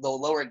 so they'll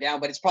lower it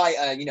down. But it's probably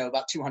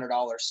about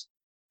 $200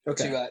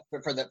 okay.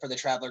 for the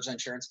traveler's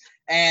insurance.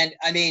 And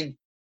I mean,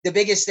 the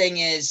biggest thing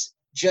is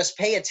just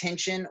pay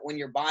attention when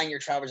you're buying your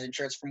traveler's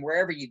insurance from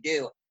wherever you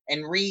do,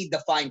 and read the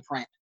fine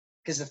print,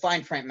 because the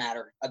fine print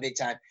matter a big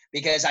time.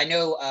 Because I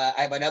know I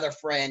have another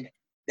friend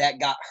that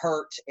got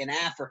hurt in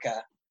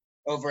Africa,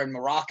 over in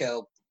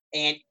Morocco,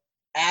 and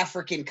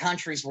African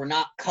countries were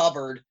not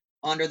covered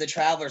under the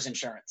traveler's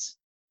insurance.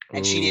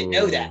 And she didn't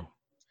know that.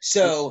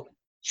 So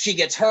she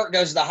gets hurt,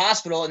 goes to the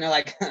hospital, and they're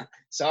like,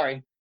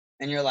 sorry.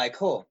 And you're like,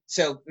 cool.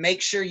 So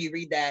make sure you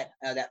read that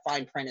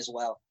fine print as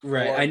well.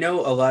 Right. I know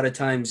a lot of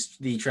times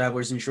the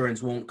traveler's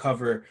insurance won't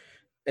cover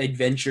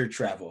adventure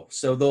travel.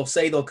 So they'll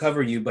say they'll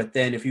cover you, but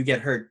then if you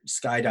get hurt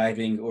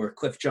skydiving or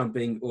cliff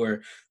jumping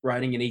or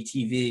riding an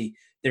ATV,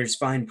 there's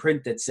fine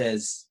print that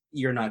says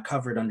you're not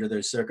covered under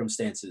those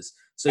circumstances.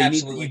 So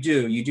you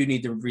do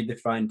need to read the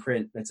fine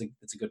print. That's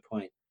a good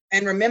point.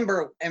 And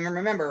remember,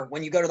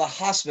 when you go to the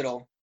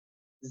hospital,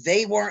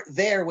 they weren't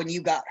there when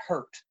you got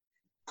hurt.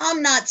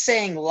 I'm not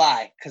saying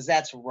lie, because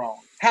that's wrong.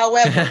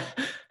 However,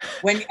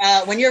 when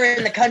you're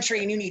in the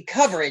country and you need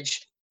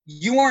coverage,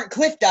 you weren't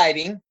cliff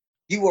diving,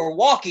 you were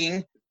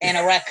walking and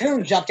a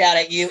raccoon jumped out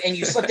at you and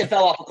you slipped and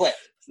fell off a cliff.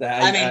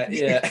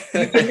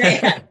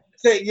 Yeah.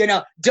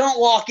 So, don't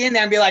walk in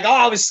there and be like, oh,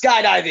 I was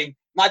skydiving.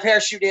 My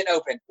parachute didn't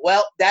open.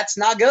 Well, that's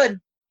not good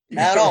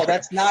at all.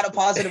 That's not a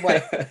positive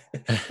way.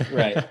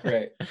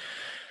 Right.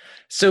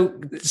 So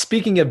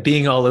speaking of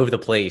being all over the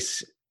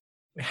place,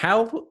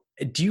 how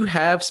do you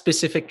have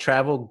specific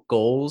travel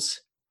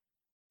goals?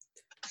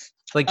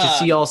 Like to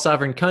see all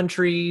sovereign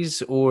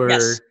countries or?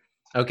 Yes.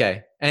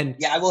 Okay. And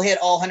yeah, I will hit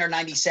all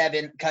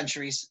 197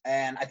 countries.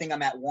 And I think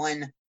I'm at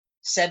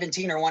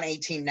 117 or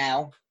 118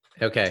 now.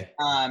 Okay.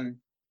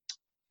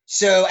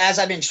 So as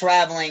I've been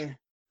traveling,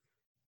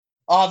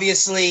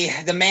 obviously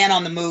the man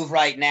on the move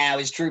right now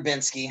is Drew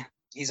Binsky.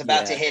 He's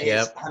about to hit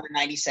his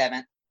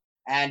 197.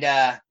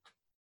 And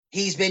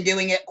he's been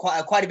doing it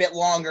quite a bit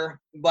longer,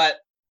 but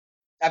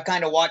I've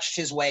kind of watched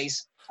his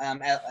ways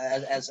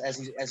as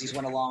he's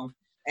went along.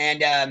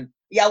 And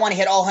I want to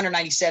hit all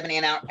 197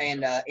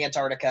 and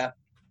Antarctica.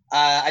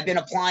 I've been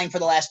applying for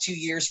the last 2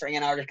 years for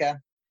Antarctica.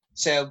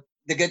 So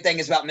the good thing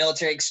is about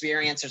military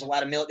experience. There's a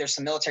lot of there's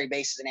some military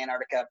bases in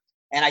Antarctica,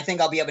 and I think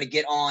I'll be able to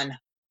get on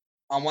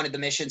one of the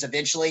missions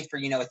eventually for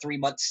a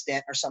 3-month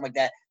stint or something like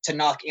that to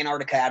knock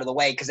Antarctica out of the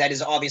way, because that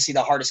is obviously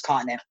the hardest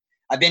continent.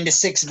 I've been to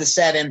 6 of the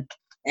 7.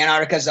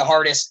 Antarctica is the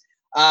hardest.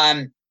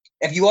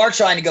 If you are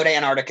trying to go to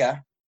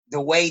Antarctica,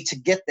 the way to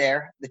get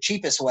there, the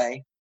cheapest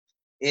way,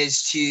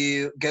 is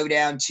to go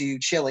down to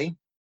Chile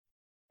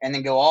and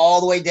then go all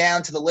the way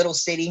down to the little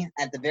city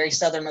at the very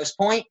southernmost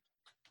point.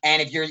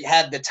 And if you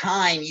have the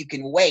time, you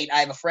can wait. I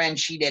have a friend,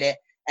 she did it,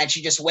 and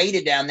she just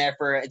waited down there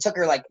it took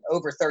her like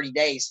over 30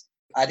 days.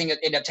 I think it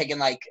ended up taking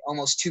like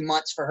almost 2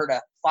 months for her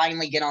to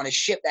finally get on a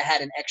ship that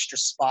had an extra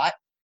spot,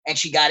 and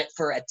she got it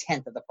for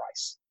 1/10 of the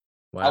price.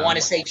 Wow. I want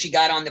to say she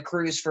got on the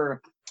cruise for,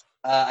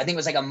 I think it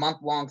was like a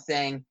month-long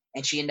thing,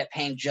 and she ended up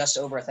paying just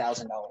over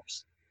 $1,000.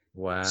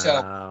 Wow.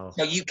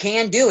 So you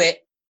can do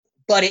it,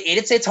 but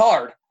it's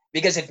hard,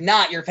 because if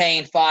not, you're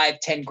paying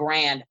 $5-10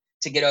 grand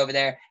to get over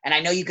there. And I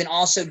know you can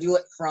also do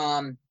it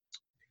from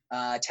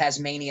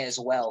Tasmania as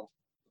well,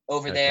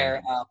 over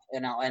there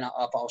in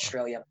up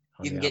Australia.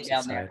 You can get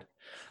down there.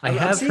 I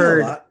have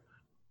heard.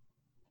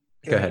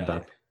 Go ahead,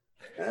 Bob.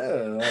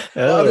 Well,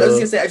 I was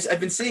gonna say I've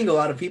been seeing a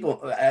lot of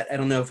people. I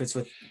don't know if it's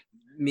with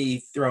me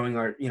throwing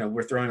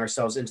we're throwing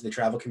ourselves into the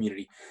travel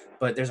community,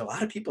 but there's a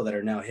lot of people that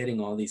are now hitting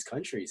all these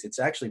countries. It's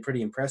actually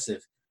pretty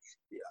impressive.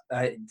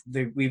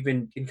 We've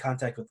been in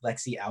contact with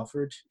Lexi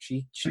Alford.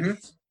 She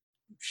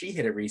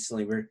hit it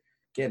recently. We're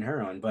getting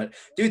her on. But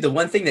dude, the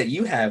one thing that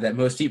you have that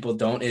most people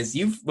don't is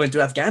you've went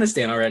to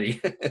Afghanistan already.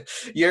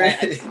 I've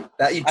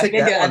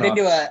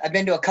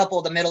been to a couple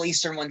of the Middle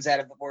Eastern ones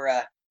that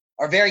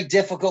are very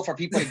difficult for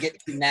people to get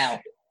to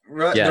now.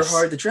 Right, yes. They're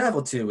hard to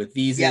travel to with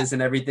visas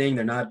and everything.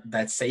 They're not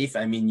that safe.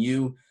 I mean,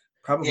 you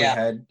probably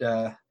had.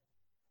 Well,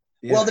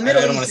 the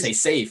Middle East. I don't want to say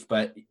safe,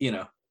 but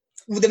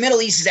the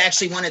Middle East is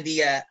actually one of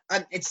the.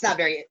 It's not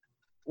very.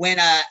 When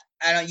I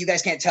don't, you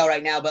guys can't tell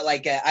right now, but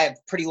like I have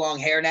pretty long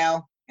hair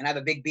now, and I have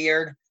a big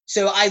beard.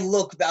 So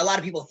a lot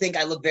of people think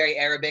I look very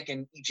Arabic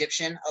and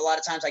Egyptian. A lot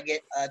of times I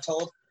get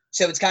told.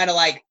 So it's kind of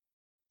like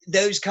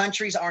those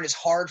countries aren't as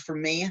hard for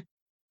me.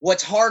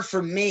 What's hard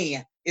for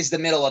me is the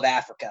middle of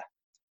Africa.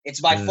 It's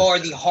by far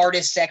the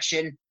hardest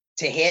section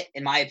to hit,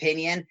 in my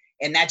opinion.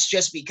 And that's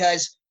just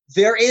because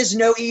there is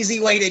no easy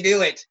way to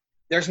do it.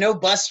 There's no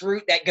bus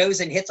route that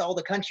goes and hits all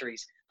the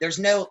countries. There's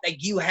no,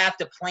 you have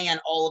to plan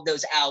all of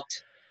those out,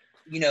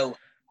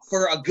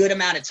 for a good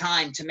amount of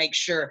time to make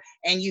sure.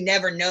 And you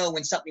never know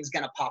when something's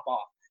going to pop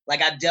off.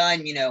 Like I've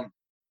done,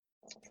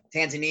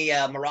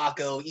 Tanzania,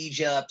 Morocco,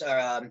 Egypt,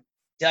 or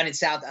done in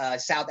South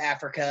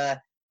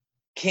Africa,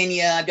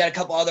 Kenya. I've done a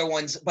couple other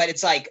ones, but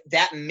it's like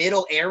that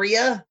middle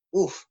area.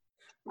 Oof.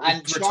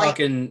 We're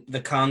talking the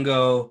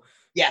Congo.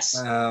 Yes.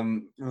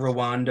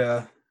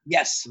 Rwanda.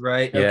 Yes.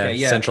 Right. Yeah. Okay.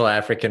 Yeah. Central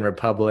African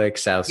Republic,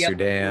 South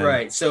Sudan.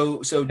 Right.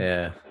 So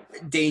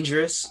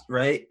dangerous,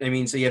 right? I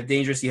mean, so you have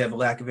dangerous, you have a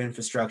lack of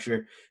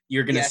infrastructure.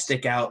 You're going to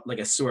stick out like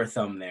a sore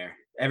thumb there.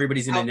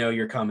 Everybody's going to know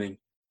you're coming.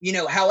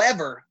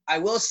 However, I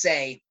will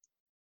say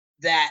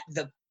that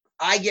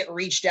I get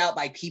reached out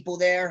by people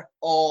there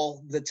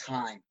all the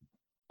time.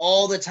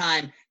 All the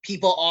time,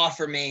 people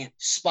offer me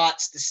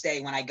spots to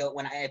stay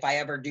if I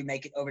ever do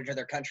make it over to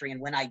their country. And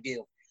when I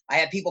do, I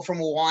have people from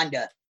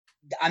Rwanda.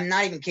 I'm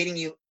not even kidding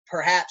you.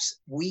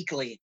 Perhaps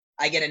weekly,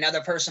 I get another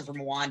person from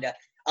Rwanda.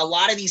 A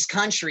lot of these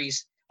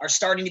countries are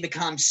starting to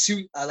become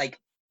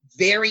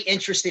very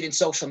interested in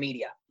social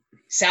media.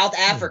 South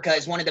Africa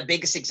is one of the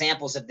biggest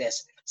examples of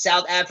this.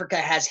 South Africa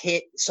has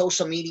hit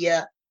social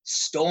media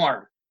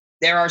storm.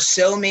 There are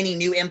so many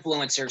new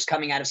influencers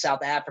coming out of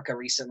South Africa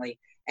recently.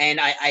 And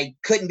I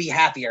couldn't be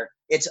happier.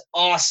 It's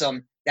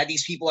awesome that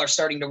these people are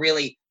starting to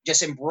really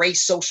just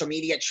embrace social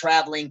media,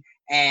 traveling,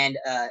 and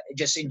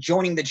just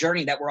enjoying the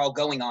journey that we're all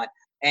going on.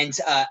 And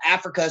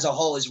Africa as a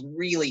whole is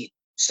really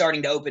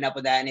starting to open up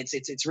with that. And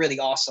it's really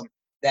awesome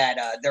that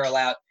they're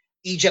allowed.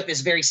 Egypt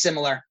is very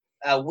similar.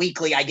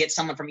 Weekly, I get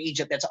someone from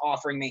Egypt that's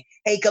offering me,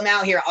 hey, come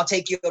out here. I'll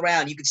take you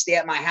around. You can stay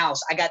at my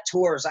house. I got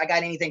tours. I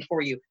got anything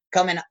for you.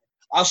 Come and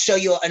I'll show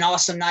you an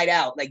awesome night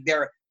out. Like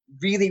they're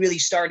really, really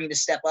starting to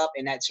step up,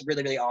 and that's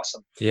really, really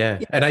awesome. Yeah.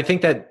 And I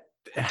think that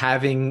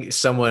having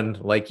someone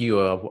like you,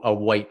 a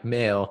white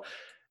male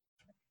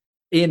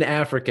in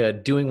Africa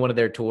doing one of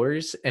their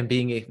tours and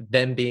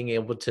them being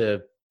able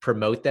to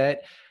promote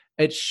that,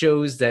 it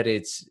shows that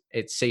it's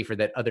safer,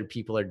 that other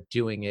people are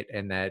doing it,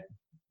 and that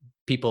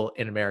people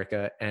in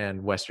America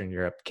and Western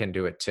Europe can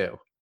do it too.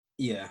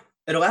 Yeah.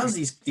 It allows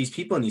these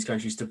people in these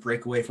countries to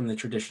break away from the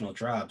traditional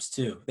jobs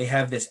too. They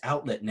have this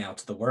outlet now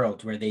to the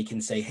world where they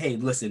can say, hey,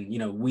 listen, you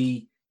know,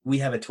 we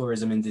have a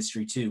tourism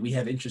industry too. We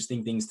have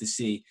interesting things to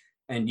see,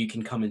 and you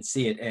can come and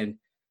see it. And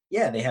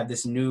yeah, they have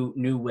this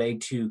new way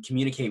to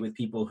communicate with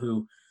people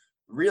who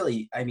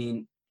really, I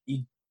mean,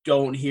 you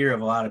don't hear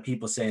of a lot of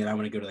people saying, I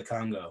want to go to the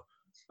Congo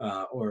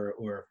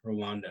or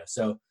Rwanda.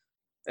 So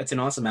that's an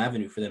awesome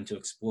avenue for them to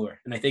explore.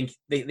 And I think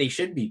they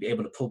should be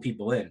able to pull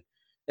people in,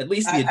 at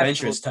least the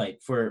adventurous type,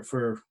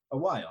 for a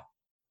while.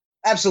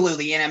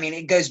 Absolutely. And I mean,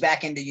 it goes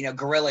back into, you know,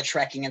 gorilla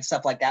trekking and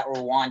stuff like that,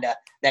 Rwanda,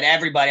 that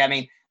everybody, I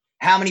mean,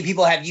 how many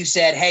people have you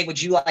said, hey,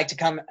 would you like to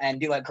come and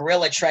do a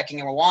gorilla trekking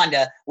in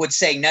Rwanda, would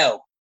say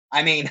no?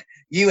 I mean,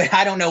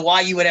 I don't know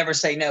why you would ever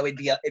say no. It'd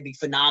be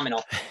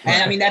phenomenal.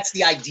 And I mean, that's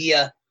the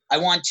idea. I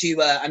want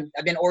to,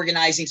 I've been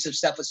organizing some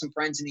stuff with some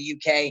friends in the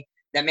UK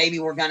that maybe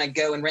we're going to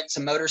go and rent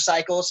some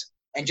motorcycles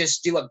and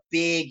just do a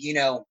big, you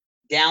know,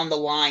 down the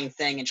line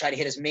thing and try to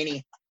hit as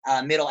many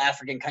Middle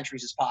African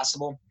countries as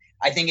possible.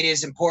 I think it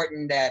is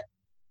important that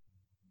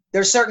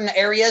there's certain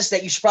areas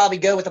that you should probably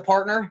go with a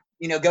partner,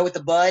 you know, go with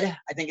the bud.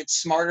 I think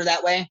it's smarter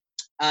that way.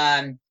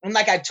 And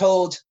like I've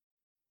told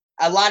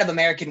a lot of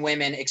American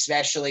women,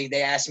 especially,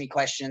 they ask me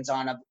questions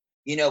on,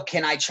 you know,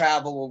 can I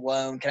travel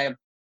alone?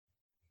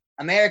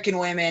 American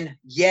women,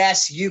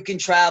 yes, you can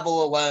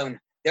travel alone.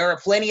 There are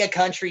plenty of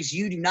countries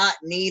you do not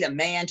need a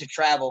man to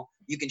travel.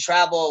 You can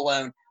travel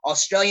alone.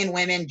 Australian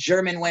women,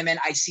 German women,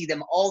 I see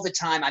them all the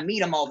time. I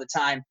meet them all the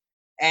time,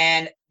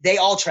 and they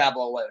all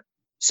travel alone.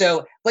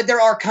 So, but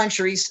there are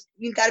countries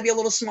you've got to be a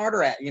little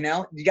smarter at, you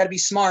know, you got to be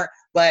smart.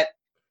 But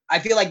I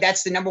feel like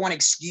that's the number one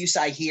excuse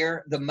I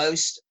hear the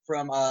most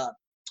from a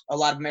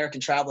lot of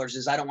American travelers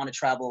is I don't want to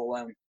travel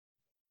alone.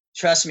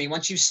 Trust me,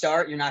 once you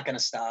start, you're not going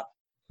to stop.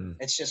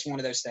 It's just one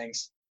of those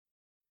things.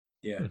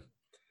 Yeah.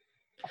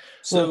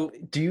 So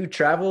do you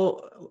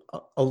travel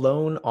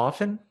alone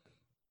often?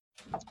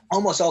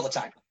 Almost all the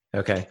time.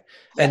 Okay.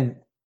 And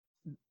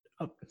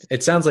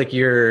it sounds like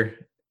you're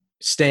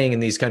staying in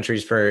these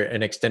countries for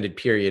an extended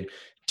period.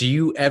 Do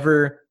you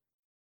ever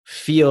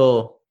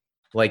feel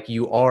like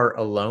you are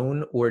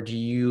alone, or do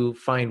you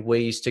find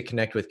ways to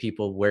connect with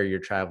people where you're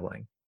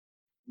traveling?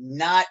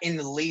 Not in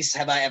the least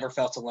have I ever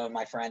felt alone,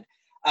 my friend.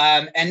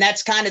 And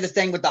that's kind of the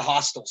thing with the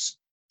hostels.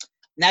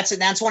 And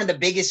that's one of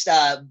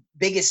the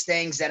biggest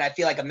things that I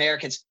feel like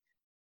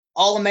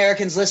all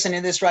Americans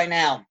listening to this right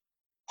now.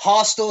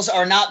 Hostels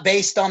are not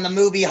based on the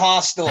movie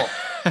Hostel.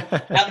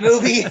 That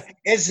movie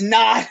is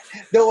not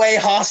the way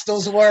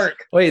hostels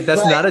work. Wait,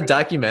 that's not a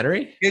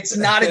documentary? It's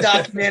not a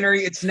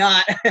documentary. It's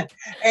not.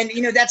 And,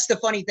 you know, that's the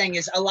funny thing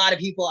is a lot of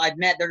people I've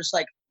met, they're just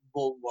like,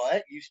 well,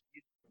 what?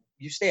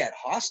 You stay at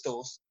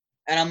hostels?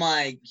 And I'm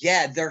like,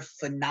 yeah, they're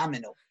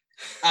phenomenal.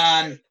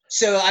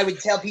 So I would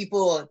tell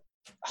people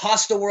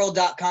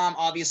hostelworld.com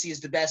obviously is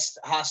the best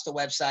hostel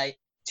website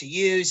to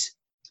use.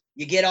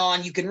 You get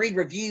on, you can read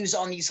reviews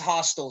on these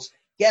hostels.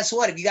 Guess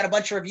what? If you got a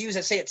bunch of reviews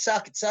that say it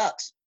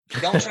sucks.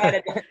 Don't try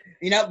to,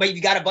 you know, but if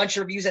you got a bunch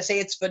of reviews that say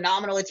it's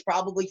phenomenal, it's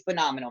probably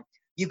phenomenal.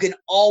 You can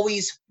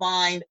always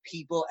find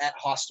people at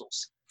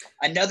hostels.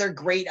 Another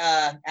great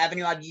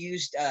avenue I've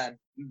used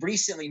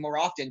recently more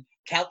often,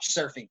 couch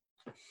surfing.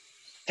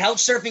 Couch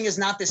surfing is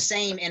not the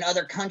same in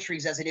other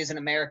countries as it is in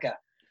America.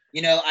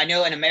 You know, I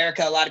know in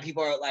America, a lot of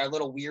people are a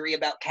little weary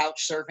about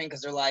couch surfing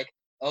because they're like,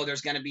 oh,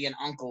 there's going to be an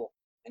uncle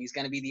and he's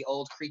going to be the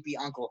old creepy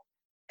uncle.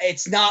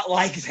 It's not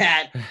like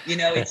that. You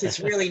know, it's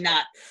really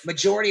not.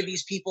 Majority of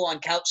these people on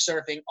couch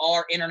surfing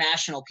are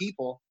international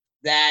people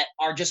that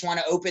are just want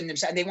to open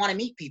themselves and they want to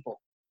meet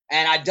people.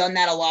 And I've done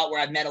that a lot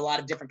where I've met a lot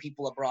of different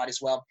people abroad as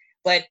well.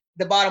 But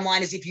the bottom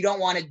line is if you don't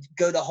want to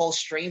go the whole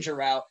stranger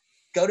route,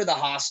 go to the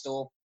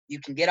hostel. You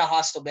can get a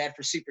hostel bed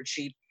for super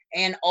cheap.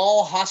 And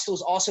all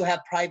hostels also have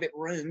private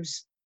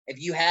rooms.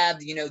 If you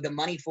have, you know, the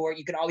money for it,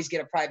 you can always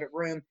get a private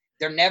room.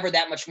 They're never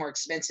that much more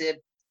expensive.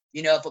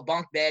 You know, if a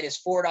bunk bed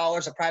is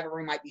 $4, a private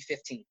room might be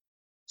 $15.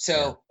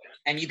 So,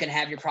 and you can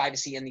have your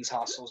privacy in these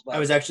hostels. But I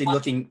was actually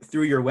looking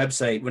through your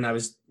website when I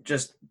was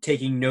just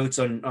taking notes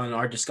on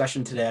our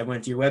discussion today. I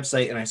went to your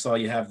website and I saw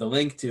you have the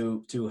link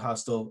to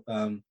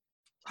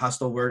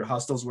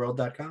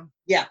hostelsworld.com.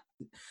 Yeah.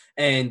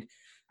 And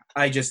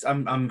I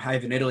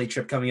have an Italy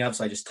trip coming up,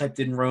 so I just typed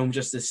in Rome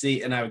just to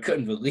see, and I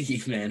couldn't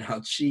believe, man,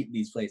 how cheap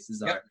these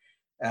places are.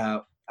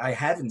 I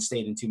haven't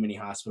stayed in too many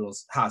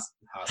hospitals. Or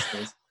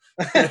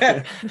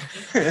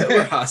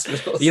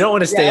hospitals. You don't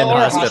want to stay in the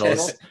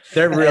hospitals.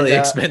 They're really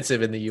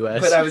expensive in the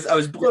U.S. But I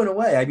was blown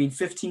away. I mean,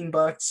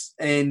 $15,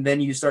 and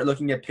then you start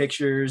looking at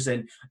pictures,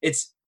 and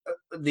it's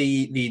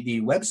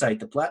the website,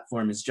 the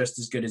platform is just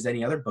as good as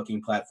any other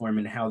booking platform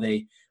in how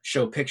they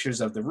show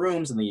pictures of the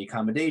rooms and the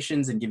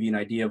accommodations and give you an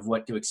idea of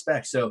what to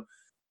expect. So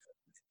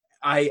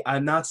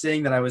I'm not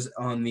saying that I was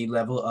on the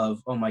level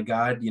of, oh my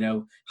God,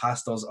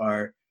 hostels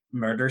are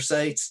murder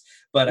sites,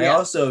 but I Yeah.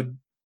 also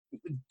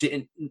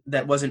didn't,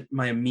 that wasn't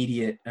my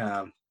immediate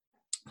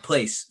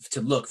place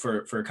to look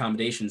for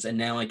accommodations. And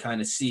now I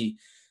kind of see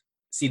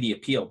the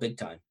appeal big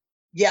time.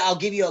 Yeah, I'll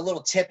give you a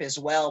little tip as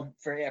well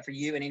for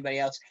you and anybody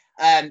else.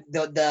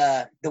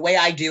 The way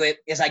I do it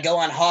is I go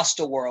on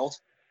Hostel World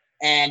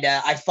and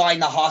I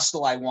find the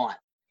hostel I want.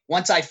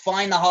 Once I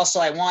find the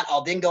hostel I want,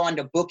 I'll then go on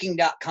to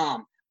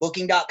Booking.com.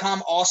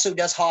 Booking.com also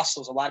does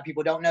hostels. A lot of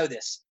people don't know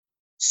this.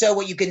 So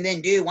what you can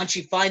then do, once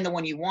you find the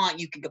one you want,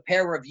 you can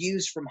compare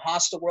reviews from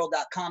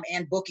hostelworld.com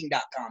and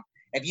Booking.com.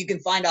 If you can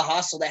find a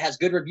hostel that has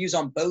good reviews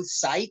on both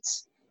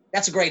sites,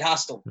 that's a great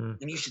hostel,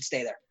 and you should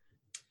stay there.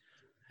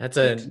 That's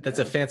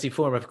a fancy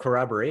form of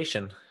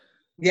corroboration.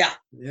 Yeah.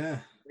 Yeah.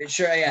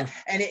 Sure. Yeah.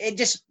 And it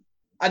just,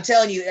 I'm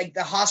telling you, like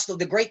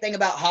the great thing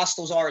about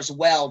hostels are as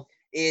well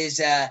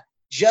is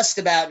just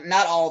about,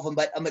 not all of them,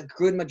 but a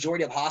good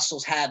majority of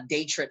hostels have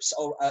day trips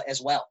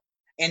as well.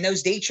 And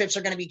those day trips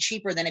are going to be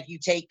cheaper than if you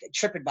take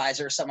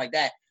TripAdvisor or something like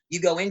that. You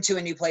go into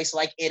a new place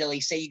like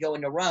Italy, say you go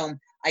into Rome,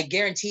 I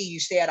guarantee you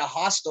stay at a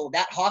hostel,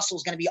 that hostel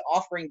is going to be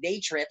offering day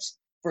trips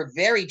for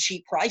very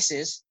cheap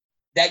prices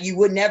that you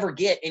would never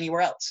get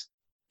anywhere else.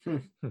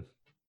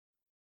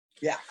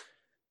 Yeah.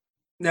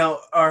 Now,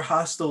 are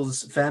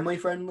hostels family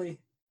friendly?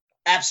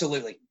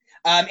 Absolutely.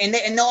 And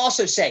they'll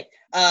also say,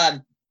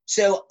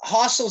 so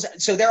hostels,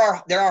 so there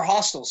are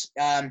hostels.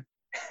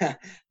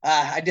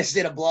 I just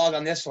did a blog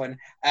on this one.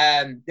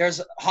 There's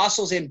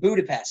hostels in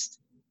Budapest.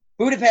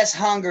 Budapest,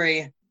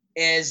 Hungary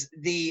is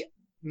the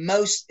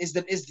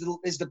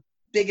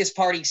biggest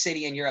party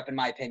city in Europe, in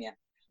my opinion.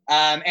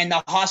 And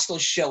the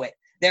hostels show it.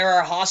 There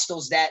are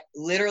hostels that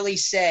literally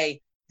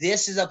say,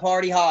 this is a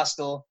party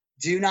hostel.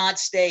 Do not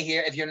stay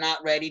here if you're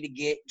not ready to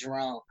get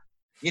drunk.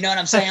 You know what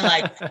I'm saying?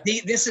 Like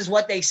this is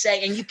what they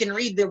say. And you can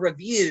read the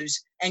reviews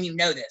and you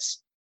know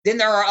this. Then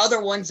there are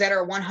other ones that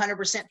are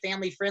 100%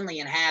 family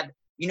friendly and have,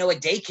 a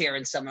daycare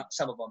in some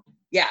of them.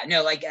 Yeah,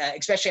 no, like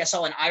especially I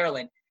saw in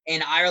Ireland.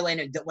 In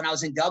Ireland, when I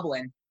was in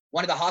Dublin,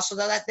 one of the hostels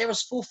there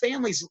was full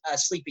families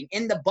sleeping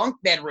in the bunk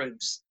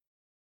bedrooms.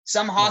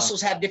 Some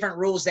hostels have different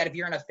rules that if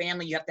you're in a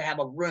family, you have to have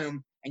a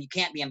room and you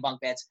can't be in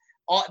bunk beds.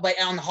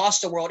 But on the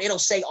Hostel World, it'll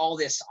say all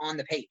this on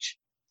the page.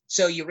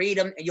 So you read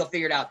them and you'll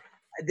figure it out.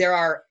 There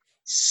are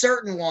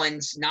certain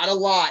ones, not a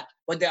lot,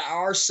 but there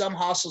are some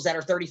hostels that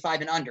are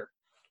 35 and under.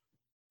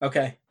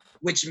 Okay.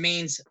 Which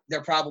means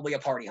they're probably a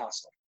party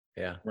hostel.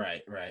 Yeah.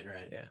 Right.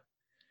 Yeah.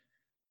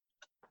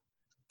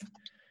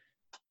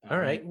 All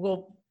right.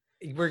 Well,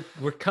 we're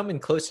coming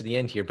close to the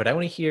end here, but I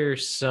want to hear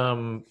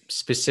some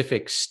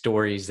specific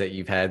stories that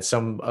you've had,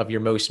 some of your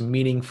most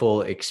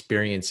meaningful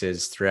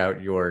experiences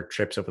throughout your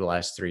trips over the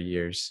last 3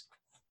 years.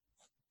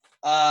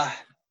 Let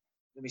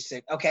me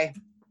see. Okay.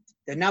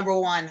 The number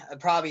one,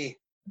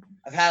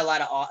 I've had a lot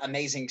of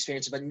amazing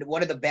experiences, but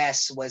one of the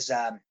best was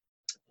I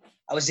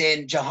was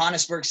in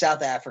Johannesburg,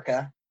 South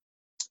Africa.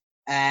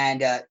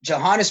 And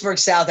Johannesburg,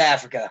 South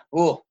Africa.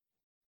 Ooh,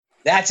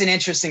 that's an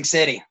interesting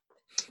city.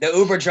 The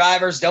Uber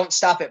drivers don't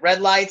stop at red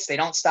lights. They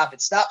don't stop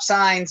at stop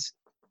signs.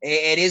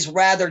 It is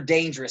rather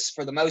dangerous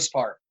for the most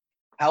part.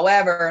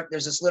 However,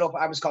 there's this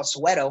I was called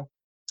Soweto,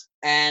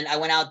 and I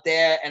went out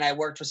there and I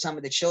worked with some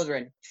of the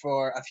children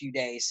for a few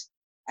days.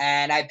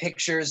 And I had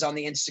pictures on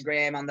the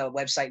Instagram, on the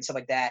website and stuff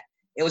like that.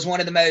 It was one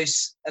of the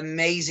most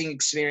amazing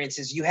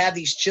experiences. You have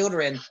these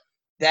children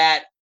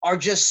that are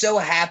just so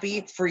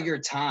happy for your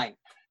time.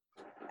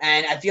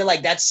 And I feel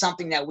like that's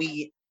something that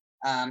we,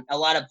 a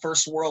lot of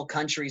first world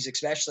countries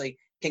especially,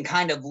 can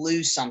kind of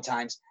lose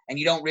sometimes. And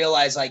you don't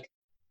realize like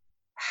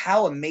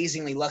how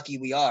amazingly lucky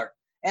we are.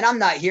 And I'm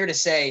not here to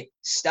say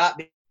stop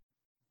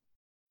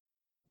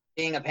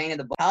being a pain in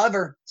the butt.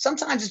 However,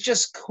 sometimes it's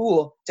just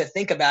cool to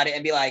think about it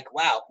and be like,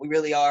 wow, we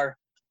really are.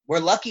 We're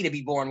lucky to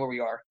be born where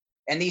we are.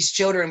 And these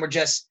children were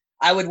just,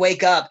 I would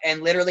wake up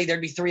and literally there'd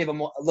be 3 of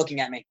them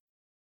looking at me.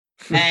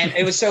 And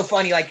it was so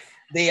funny. Like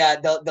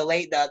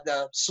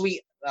the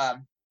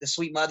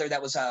sweet mother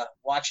that was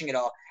watching it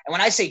all. And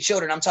when I say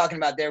children, I'm talking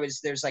about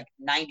there's like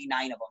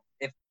 99 of them,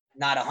 if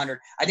not 100.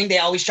 I think they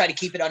always try to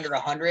keep it under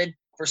 100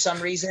 for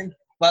some reason.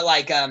 But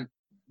like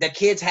the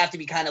kids have to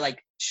be kind of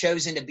like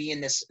chosen to be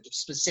in this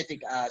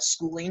specific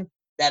schooling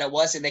that it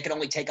was, and they could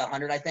only take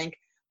 100, I think.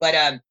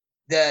 But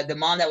the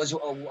mom that was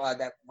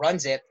that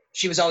runs it,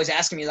 she was always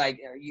asking me like,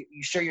 "Are you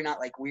sure you're not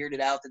like weirded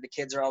out that the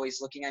kids are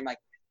always looking at me?" Like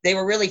they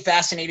were really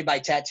fascinated by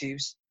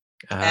tattoos,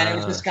 and it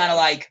was just kind of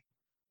like,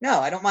 no,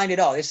 I don't mind at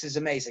all. This is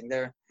amazing.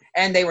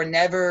 They were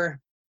never,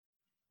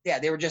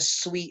 they were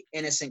just sweet,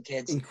 innocent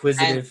kids.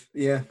 Inquisitive.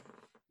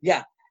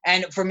 Yeah.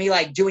 And for me,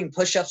 like doing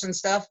push-ups and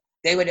stuff,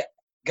 they would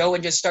go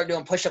and just start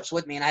doing push-ups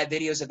with me. And I have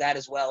videos of that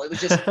as well. It was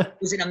just, it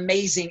was an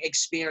amazing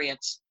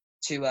experience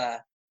to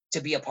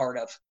be a part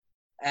of.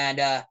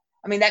 And I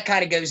mean, that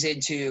kind of goes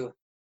into,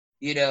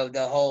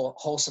 the whole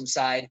wholesome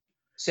side.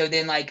 So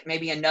then like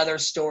maybe another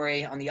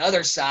story on the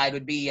other side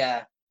would be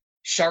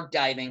shark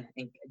diving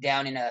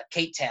down in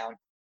Cape Town.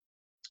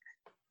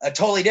 A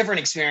totally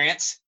different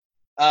experience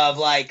of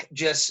like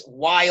just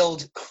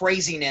wild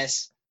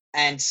craziness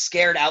and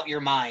scared out your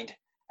mind.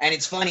 And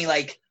it's funny,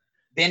 like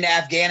been to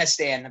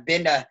Afghanistan,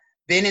 been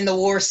in the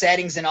war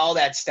settings and all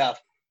that stuff.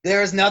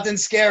 There's nothing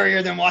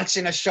scarier than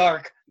watching a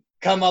shark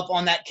come up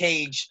on that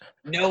cage,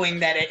 knowing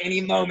that at any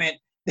moment,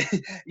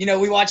 you know,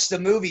 we watch the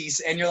movies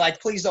and you're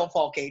like, please don't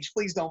fall cage.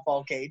 Please don't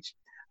fall cage.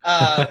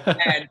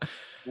 And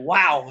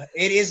wow,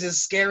 it is as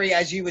scary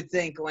as you would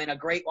think when a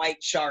great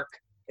white shark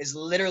is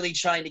literally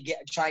trying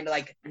to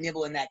like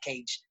nibble in that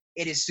cage.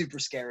 It is super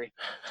scary.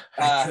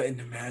 I couldn't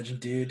imagine,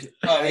 dude.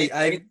 Oh,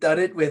 I've done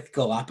it with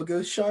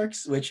Galapagos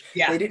sharks, which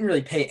they didn't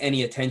really pay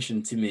any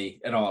attention to me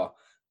at all.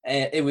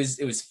 It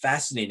was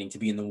fascinating to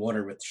be in the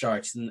water with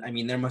sharks. And I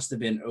mean, there must have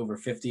been over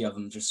 50 of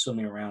them just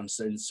swimming around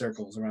in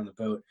circles around the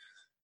boat.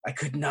 I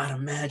could not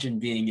imagine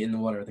being in the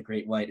water with a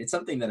great white. It's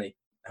something that I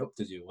hope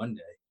to do one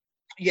day.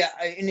 Yeah,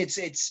 and it's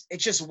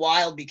just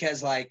wild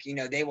because like, you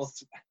know,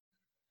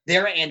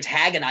 they're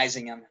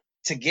antagonizing them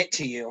to get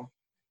to you.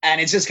 And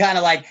it's just kind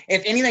of like,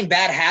 if anything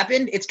bad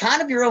happened, it's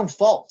kind of your own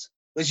fault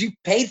because you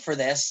paid for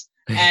this.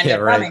 And yeah,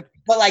 right.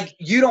 But like,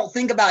 you don't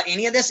think about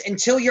any of this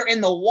until you're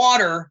in the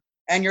water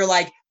and you're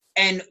like,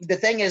 and the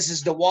thing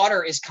is the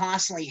water is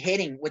constantly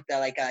hitting with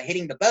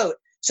hitting the boat.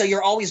 So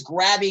you're always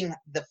grabbing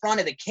the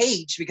front of the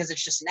cage because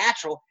it's just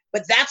natural,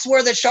 but that's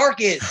where the shark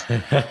is.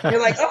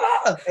 You're like,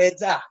 oh,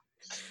 it's,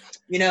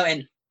 you know,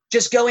 and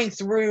just going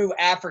through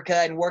Africa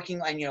and working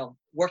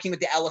with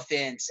the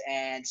elephants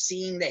and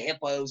seeing the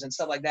hippos and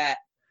stuff like that.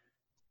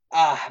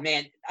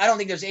 Man, I don't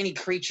think there's any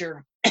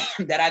creature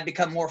that I've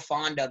become more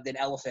fond of than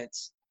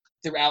elephants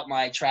throughout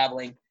my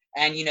traveling.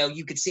 And, you know,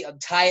 you could see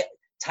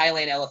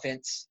Thailand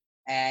elephants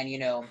and, you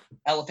know,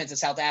 elephants in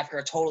South Africa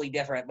are totally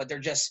different, but they're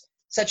just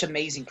such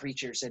amazing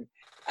creatures. And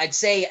I'd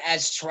say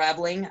as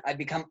traveling, I've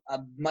become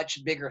a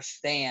much bigger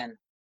fan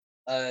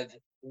of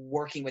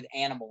working with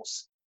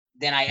animals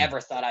than I ever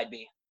thought I'd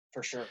be,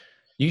 for sure.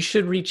 You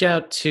should reach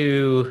out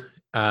to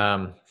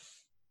the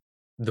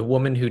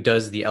woman who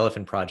does the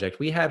Elephant Project.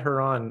 We had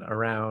her on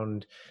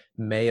around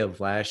May of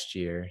last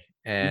year,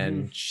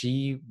 and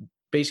she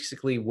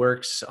basically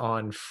works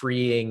on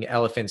freeing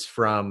elephants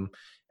from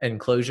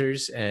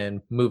enclosures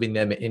and moving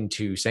them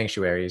into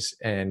sanctuaries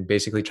and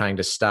basically trying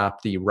to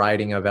stop the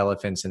riding of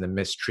elephants and the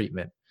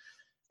mistreatment.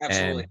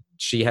 Absolutely. And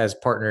she has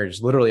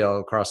partners literally all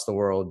across the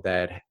world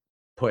that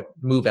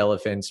move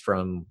elephants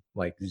from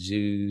like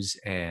zoos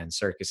and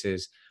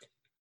circuses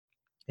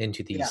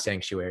into these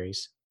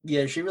sanctuaries.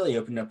 Yeah, she really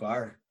opened up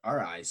our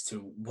eyes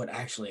to what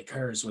actually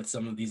occurs with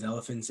some of these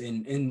elephants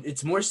in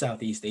it's more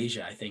Southeast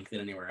Asia, I think,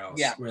 than anywhere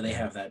else, where they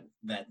have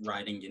that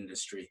riding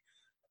industry.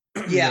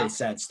 Yeah. Really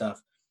sad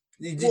stuff.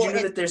 Did you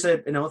know that there's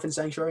an elephant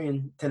sanctuary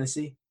in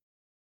Tennessee?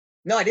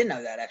 No, I didn't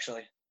know that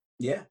actually.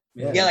 Yeah.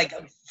 Like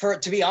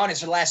to be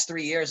honest, for the last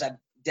 3 years, I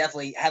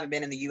definitely haven't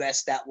been in the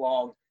U.S. that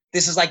long.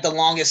 This is like the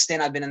longest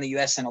stint I've been in the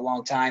U.S. in a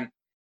long time.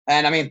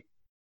 And I mean,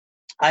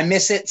 I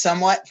miss it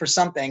somewhat for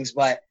some things,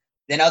 but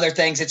then other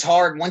things, it's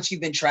hard. Once you've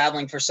been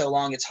traveling for so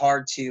long, it's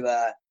hard to,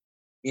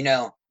 you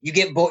know, you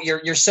get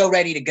you're so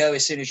ready to go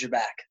as soon as you're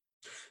back.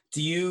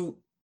 Do you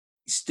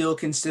still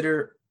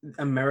consider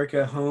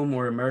America home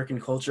or American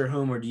culture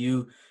home, or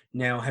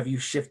have you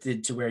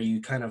shifted to where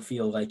you kind of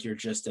feel like you're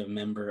just a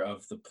member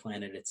of the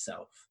planet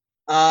itself?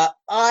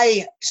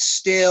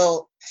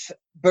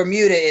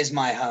 Bermuda is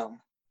my home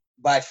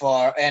by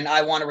far, and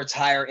I want to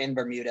retire in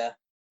Bermuda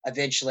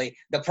eventually.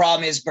 The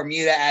problem is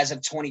Bermuda, as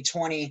of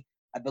 2020,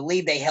 I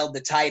believe they held the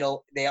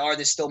title. They are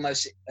the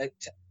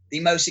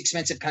most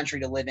expensive country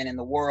to live in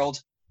the world.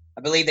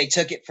 I believe they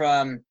took it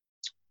from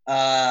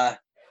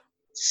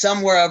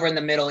somewhere over in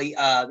the middle,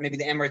 maybe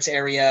the Emirates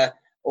area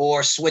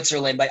or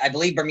Switzerland. But I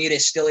believe Bermuda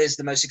still is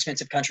the most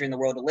expensive country in the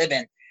world to live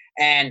in.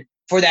 And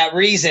for that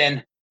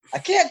reason, I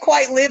can't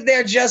quite live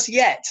there just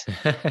yet.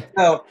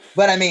 But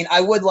I mean,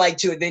 I would like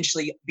to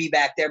eventually be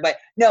back there. But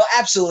no,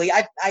 absolutely.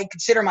 I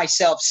consider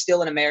myself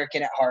still an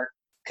American at heart,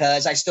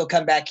 because I still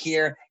come back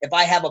here. If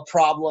I have a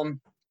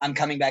problem, I'm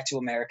coming back to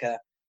America.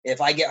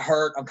 If I get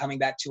hurt, I'm coming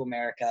back to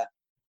America.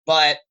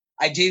 But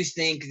I do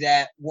think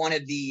that one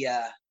of the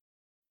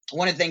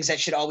things that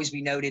should always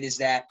be noted is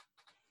that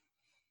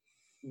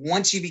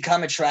once you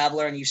become a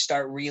traveler and you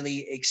start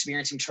really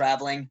experiencing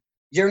traveling,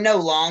 you're no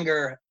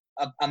longer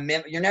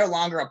you're no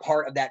longer a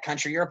part of that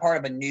country. You're a part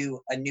of a new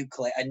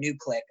clique,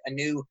 a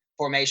new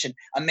formation.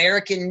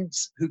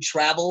 Americans who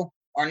travel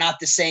are not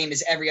the same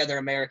as every other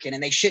American,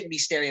 and they shouldn't be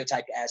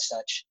stereotyped as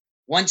such.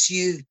 Once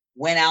you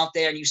went out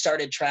there and you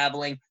started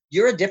traveling,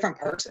 you're a different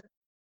person.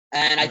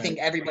 And I think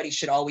everybody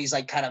should always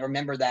like kind of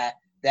remember that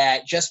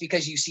just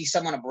because you see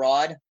someone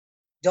abroad,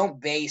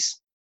 don't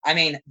base. I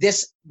mean,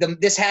 this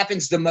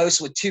happens the most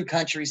with two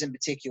countries in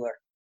particular,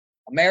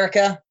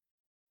 America,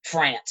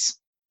 France.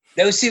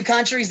 Those two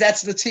countries,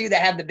 that's the two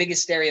that have the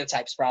biggest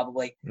stereotypes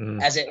probably when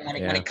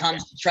it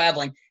comes to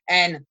traveling.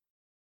 And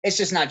it's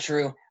just not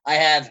true.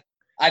 I've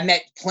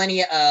met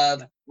plenty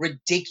of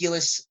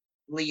ridiculous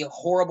absolutely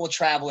horrible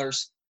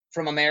travelers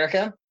from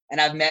America, and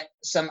I've met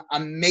some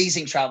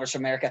amazing travelers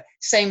from America.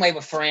 Same way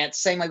with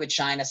France, same way with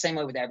China, same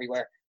way with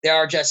everywhere. There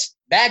are just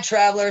bad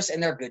travelers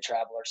and they're good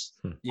travelers.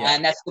 Yeah.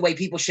 And that's the way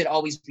people should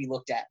always be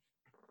looked at.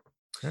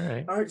 All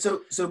right. All right.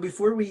 So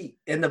before we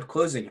end up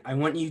closing, I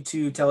want you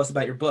to tell us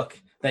about your book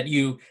that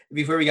you,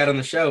 before we got on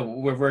the show,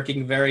 we're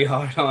working very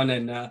hard on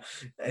Yeah.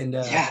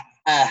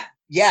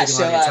 taking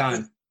So a lot of your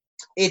time.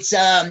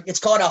 it's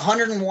called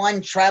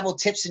 101 Travel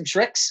Tips and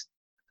Tricks,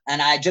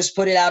 and I just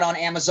put it out on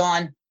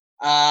Amazon.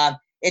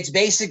 It's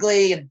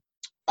basically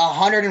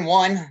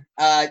 101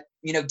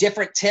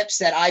 different tips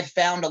that I've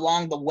found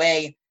along the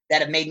way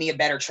that have made me a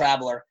better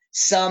traveler.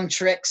 Some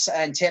tricks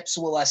and tips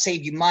will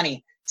save you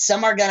money.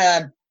 Some are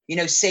gonna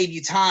save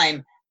you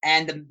time,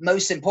 and the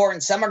most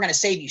important, some are gonna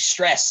save you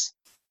stress,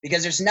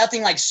 because there's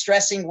nothing like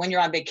stressing when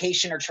you're on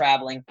vacation or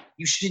traveling.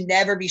 You should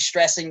never be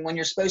stressing when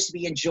you're supposed to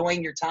be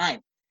enjoying your time.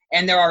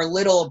 And there are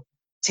little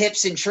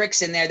tips and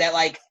tricks in there that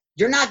like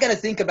you're not going to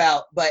think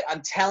about, but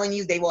I'm telling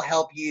you, they will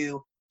help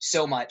you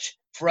so much.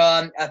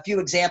 From a few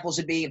examples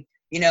would be,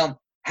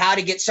 how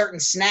to get certain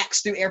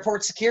snacks through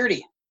airport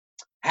security,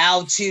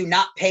 how to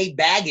not pay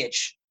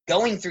baggage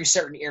going through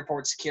certain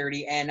airport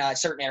security and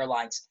certain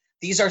airlines.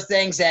 These are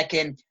things that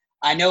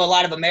I know a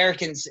lot of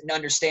Americans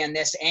understand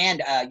this,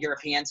 and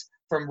Europeans,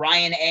 from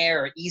Ryanair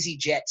or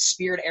EasyJet,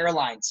 Spirit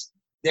Airlines.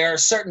 There are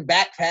certain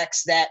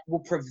backpacks that will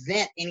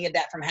prevent any of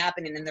that from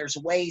happening, and there's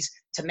ways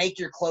to make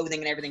your clothing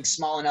and everything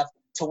small enough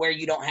to where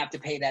you don't have to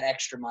pay that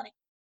extra money.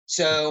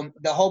 So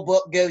the whole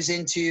book goes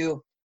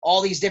into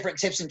all these different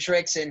tips and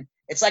tricks, and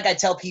it's like I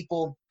tell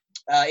people,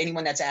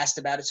 anyone that's asked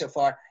about it so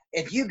far,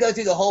 if you go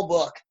through the whole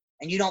book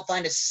and you don't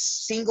find a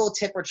single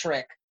tip or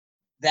trick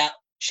that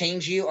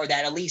change you, or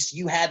that at least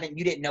you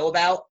didn't know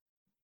about,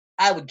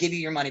 I would give you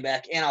your money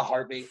back in a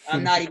heartbeat.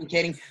 I'm not even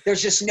kidding.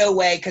 There's just no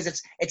way, because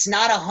it's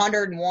not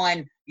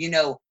 101,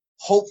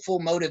 hopeful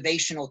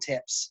motivational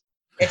tips.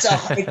 These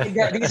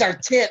are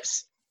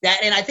tips that,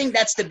 and I think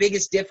that's the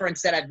biggest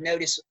difference that I've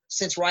noticed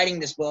since writing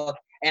this book,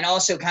 and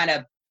also kind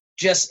of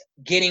just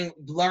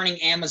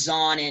learning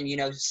Amazon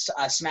and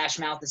Smash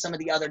Mouth and some of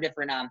the other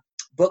different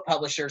book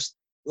publishers.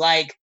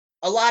 Like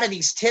a lot of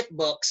these tip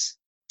books,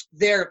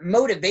 they're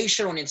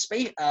motivational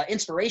and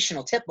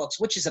inspirational tip books,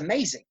 which is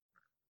amazing.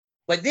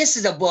 But this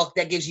is a book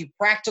that gives you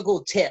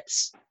practical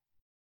tips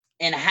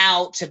and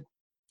how to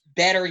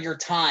better your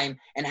time,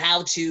 and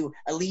how to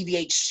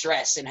alleviate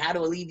stress, and how to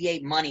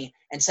alleviate money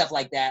and stuff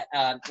like that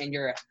in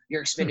your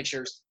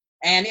expenditures.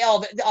 And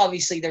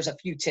obviously there's a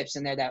few tips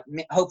in there that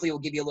hopefully will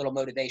give you a little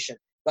motivation.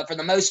 But for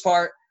the most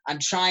part, I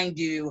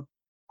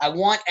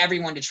want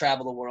everyone to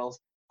travel the world.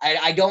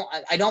 I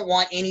don't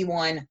want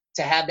anyone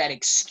to have that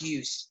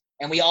excuse.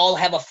 And we all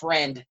have a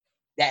friend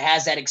that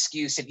has that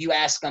excuse. If you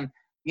ask them,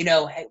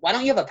 hey, why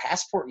don't you have a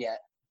passport yet?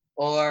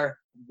 Or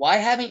why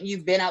haven't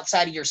you been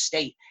outside of your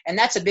state? And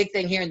that's a big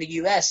thing here in the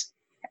U.S.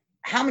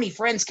 How many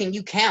friends can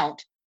you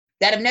count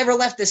that have never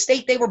left the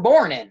state they were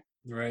born in?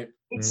 Right.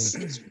 It's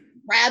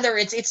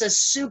a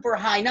super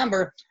high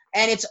number,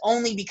 and it's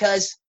only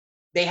because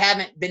they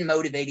haven't been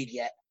motivated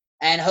yet.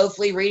 And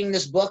hopefully reading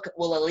this book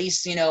will at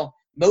least,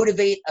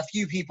 motivate a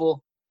few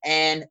people,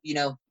 and,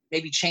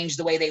 maybe change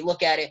the way they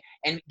look at it,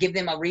 and give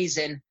them a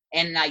reason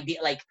and an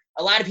idea. Like,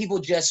 a lot of people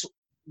just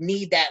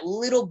need that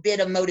little bit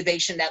of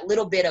motivation, that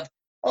little bit of,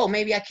 oh,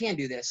 maybe I can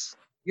do this.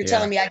 You're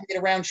telling me I can get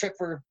a round trip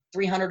for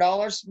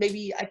 $300.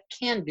 Maybe I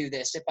can do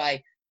this if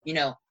I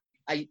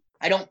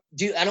don't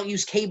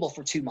use cable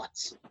for 2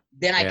 months.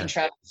 Then I can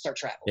start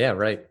traveling. Yeah,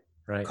 right.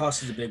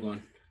 Cost is a big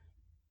one.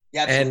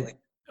 Yeah, absolutely.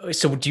 And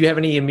so do you have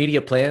any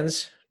immediate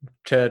plans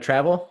to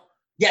travel?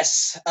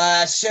 Yes.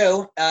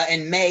 So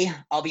in May,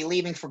 I'll be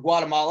leaving for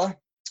Guatemala.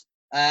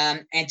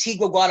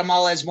 Antigua,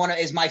 Guatemala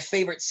is my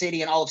favorite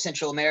city in all of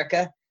Central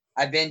America.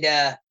 I've been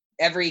to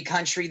every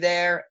country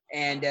there,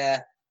 and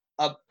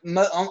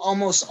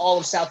almost all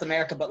of South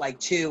America, but like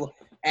 2.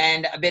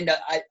 And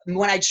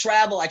when I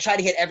travel, I try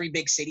to hit every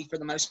big city for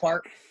the most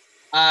part.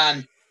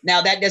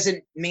 Now that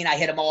doesn't mean I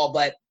hit them all,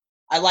 but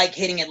I like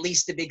hitting at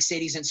least the big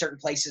cities in certain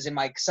places.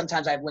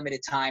 Sometimes I have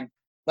limited time,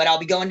 but I'll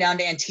be going down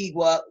to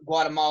Antigua,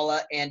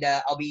 Guatemala, and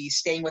I'll be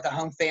staying with a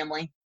home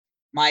family.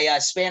 My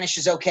Spanish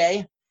is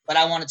okay, but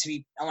I want it to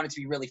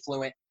be really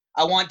fluent.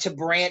 I want to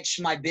branch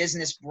my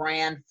business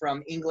brand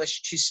from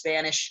English to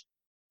Spanish.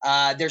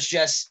 There's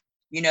just,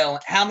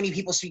 how many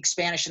people speak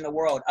Spanish in the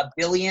world? 1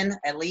 billion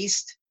at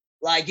least.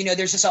 Like,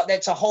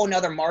 that's a whole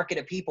nother market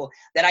of people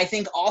that I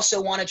think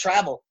also want to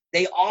travel.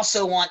 They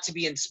also want to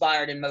be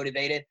inspired and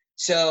motivated.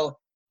 So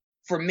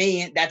for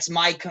me, I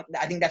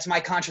think that's my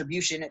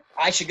contribution.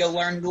 I should go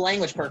learn the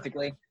language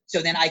perfectly, so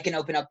then I can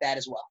open up that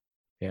as well.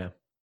 Yeah.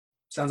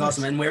 Sounds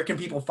awesome. And where can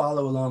people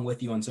follow along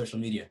with you on social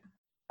media?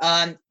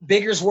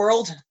 Biggers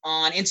World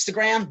on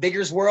Instagram,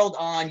 Biggers World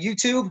on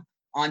YouTube,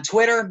 on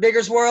Twitter,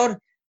 Biggers World,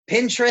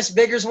 Pinterest,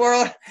 Biggers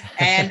World,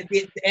 and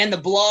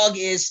the blog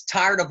is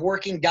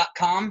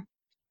tiredofworking.com.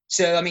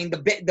 So, I mean,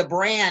 the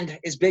brand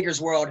is Biggers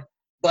World,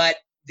 but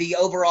the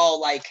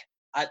overall,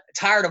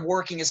 tired of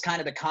working is kind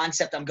of the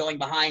concept I'm going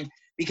behind,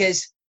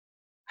 because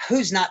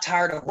who's not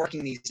tired of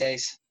working these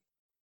days?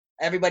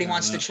 Everybody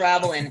wants to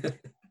travel, and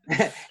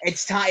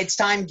it's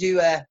time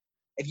to,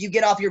 if you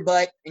get off your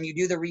butt and you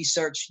do the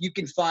research, you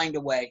can find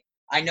a way.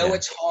 I know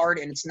it's hard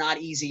and it's not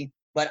easy,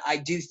 but I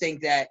do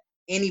think that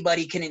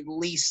anybody can at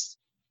least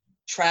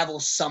travel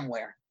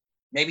somewhere.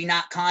 Maybe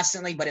not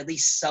constantly, but at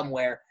least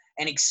somewhere,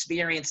 and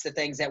experience the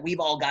things that we've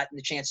all gotten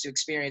the chance to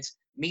experience,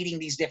 meeting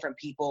these different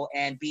people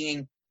and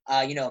being,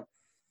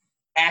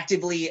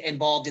 actively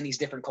involved in these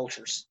different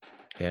cultures.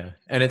 Yeah.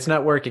 And it's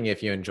not working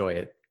if you enjoy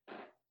it.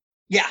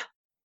 Yeah.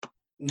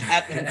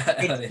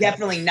 It's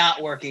definitely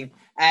not working.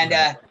 And,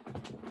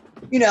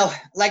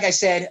 like I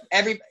said,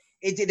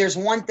 there's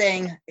one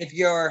thing,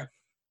 the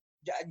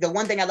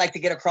one thing I'd like to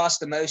get across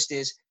the most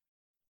is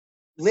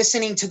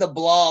listening to the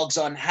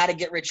blogs on how to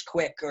get rich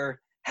quick, or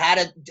how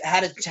to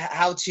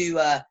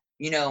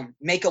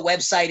make a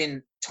website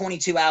in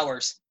 22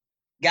 hours.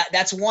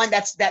 That's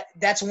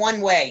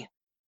one way.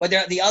 But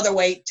the other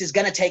way is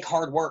going to take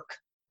hard work.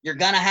 You're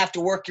going to have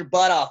to work your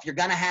butt off. You're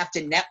going to have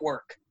to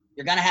network.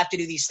 You're going to have to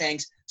do these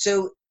things.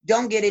 So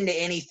don't get into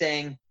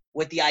anything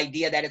with the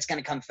idea that it's going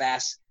to come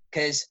fast,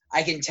 because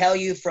I can tell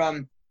you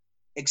from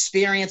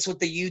experience with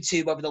the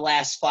YouTube over the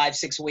last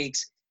 5-6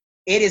 weeks,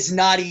 it is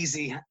not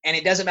easy. And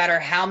it doesn't matter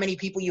how many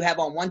people you have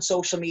on one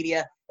social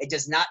media. It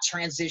does not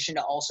transition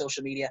to all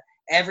social media.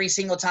 Every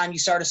single time you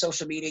start a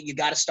social media, you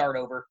got to start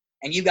over.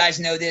 And you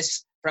guys know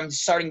this from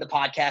starting the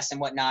podcast and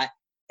whatnot.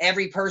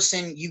 Every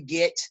person you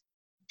get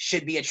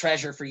should be a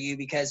treasure for you,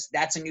 because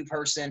that's a new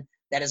person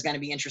that is going to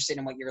be interested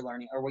in what you're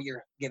learning or what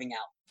you're giving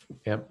out.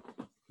 Yep.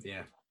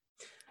 Yeah.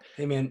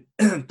 Hey man,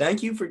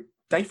 thank you for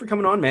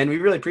coming on, man. We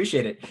really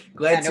appreciate it.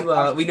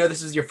 Glad we know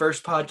this is your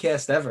first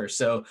podcast ever.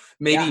 So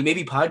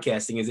maybe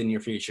podcasting is in your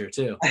future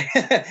too.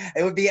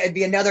 It'd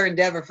be another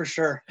endeavor for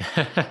sure.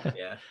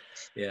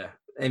 Yeah.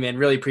 Hey man,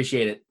 really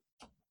appreciate it.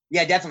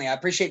 Yeah, definitely. I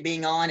appreciate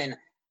being on, and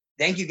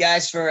thank you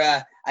guys for,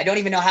 I don't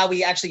even know how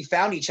we actually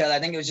found each other. I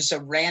think it was just a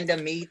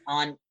random meet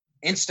on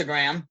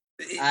Instagram.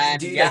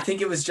 Dude, I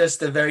think it was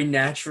just a very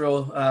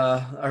natural,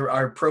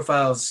 our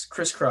profiles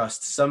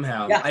crisscrossed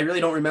somehow. Yeah. I really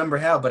don't remember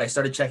how, but I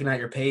started checking out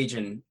your page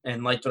and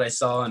liked what I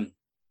saw. And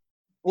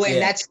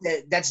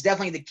that's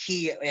definitely the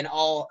key in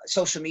all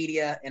social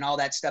media and all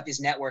that stuff, is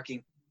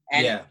networking.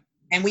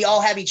 And we all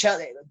have each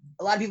other.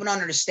 A lot of people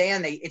don't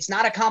understand that it's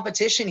not a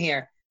competition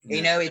here.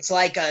 Yeah. It's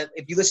like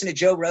if you listen to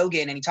Joe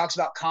Rogan and he talks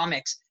about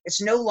comics,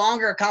 it's no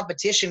longer a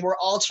competition. We're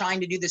all trying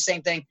to do the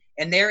same thing.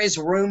 And there is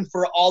room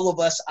for all of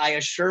us, I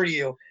assure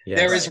you. Yes.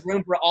 There is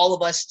room for all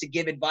of us to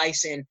give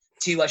advice and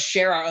to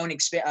share our own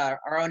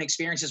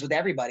experiences with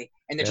everybody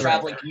in the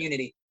traveling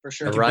community, for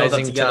sure. The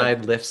rising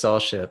tide lifts all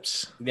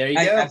ships. There you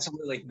go.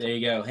 Absolutely. There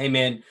you go. Hey,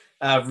 man,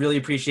 really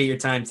appreciate your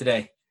time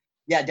today.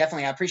 Yeah,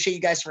 definitely. I appreciate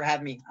you guys for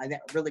having me. I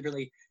really,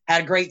 really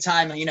had a great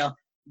time,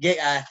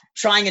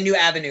 trying a new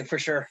avenue for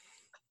sure.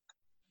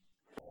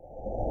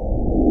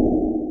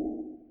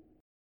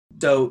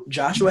 So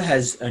Joshua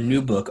has a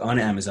new book on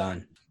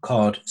Amazon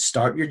called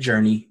Start Your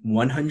Journey,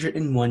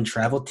 101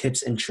 Travel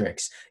Tips and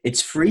Tricks.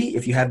 It's free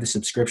if you have the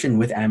subscription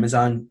with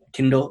Amazon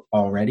Kindle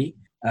already.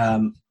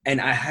 And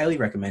I highly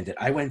recommend it.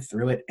 I went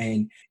through it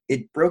and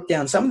it broke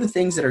down some of the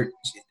things that are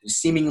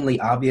seemingly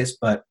obvious,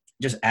 but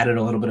just added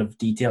a little bit of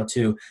detail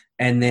to,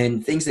 and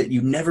then things that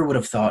you never would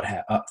have thought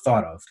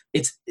of.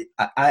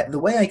 The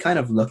way I kind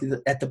of look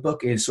at the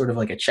book is sort of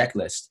like a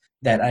checklist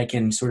that I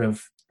can sort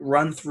of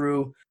run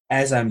through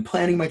as I'm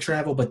planning my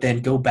travel, but then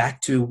go back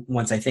to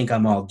once I think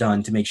I'm all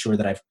done to make sure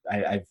that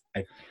I've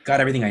got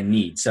everything I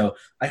need. So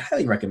I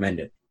highly recommend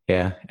it.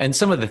 Yeah. And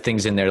some of the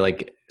things in there,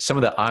 like some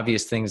of the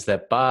obvious things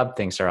that Bob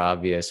thinks are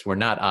obvious were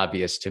not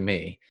obvious to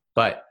me,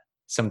 but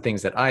some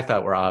things that I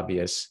thought were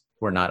obvious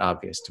were not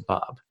obvious to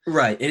Bob.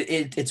 Right.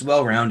 It's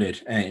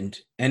well-rounded and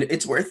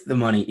it's worth the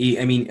money.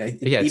 I mean,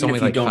 it's only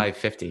like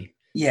 $5.50.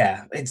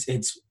 Yeah.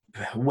 It's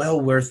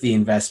well worth the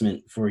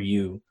investment for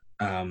you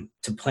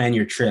to plan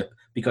your trip,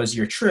 because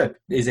your trip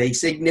is a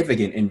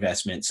significant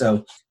investment.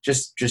 So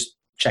just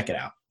check it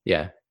out.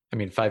 Yeah. I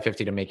mean,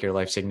 $5.50 to make your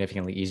life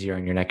significantly easier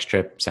on your next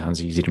trip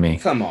sounds easy to me.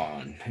 Come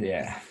on.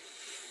 Yeah.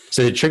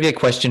 So the trivia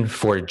question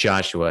for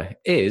Joshua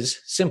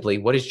is simply,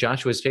 what is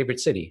Joshua's favorite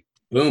city?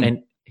 Boom.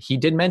 And he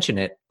did mention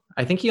it.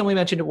 I think he only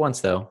mentioned it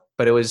once though,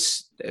 but it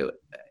was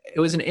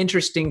an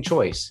interesting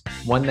choice.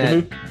 One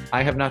that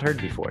I have not heard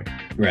before.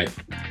 Right.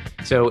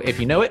 So if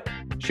you know it,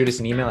 shoot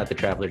us an email at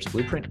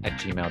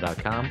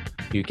thetravelersblueprint@gmail.com.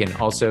 You can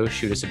also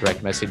shoot us a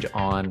direct message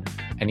on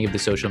any of the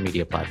social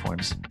media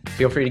platforms.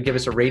 Feel free to give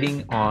us a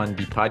rating on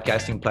the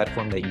podcasting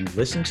platform that you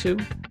listen to,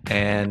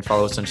 and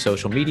follow us on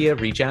social media.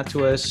 Reach out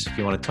to us if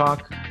you want to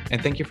talk.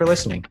 And thank you for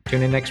listening.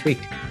 Tune in next week.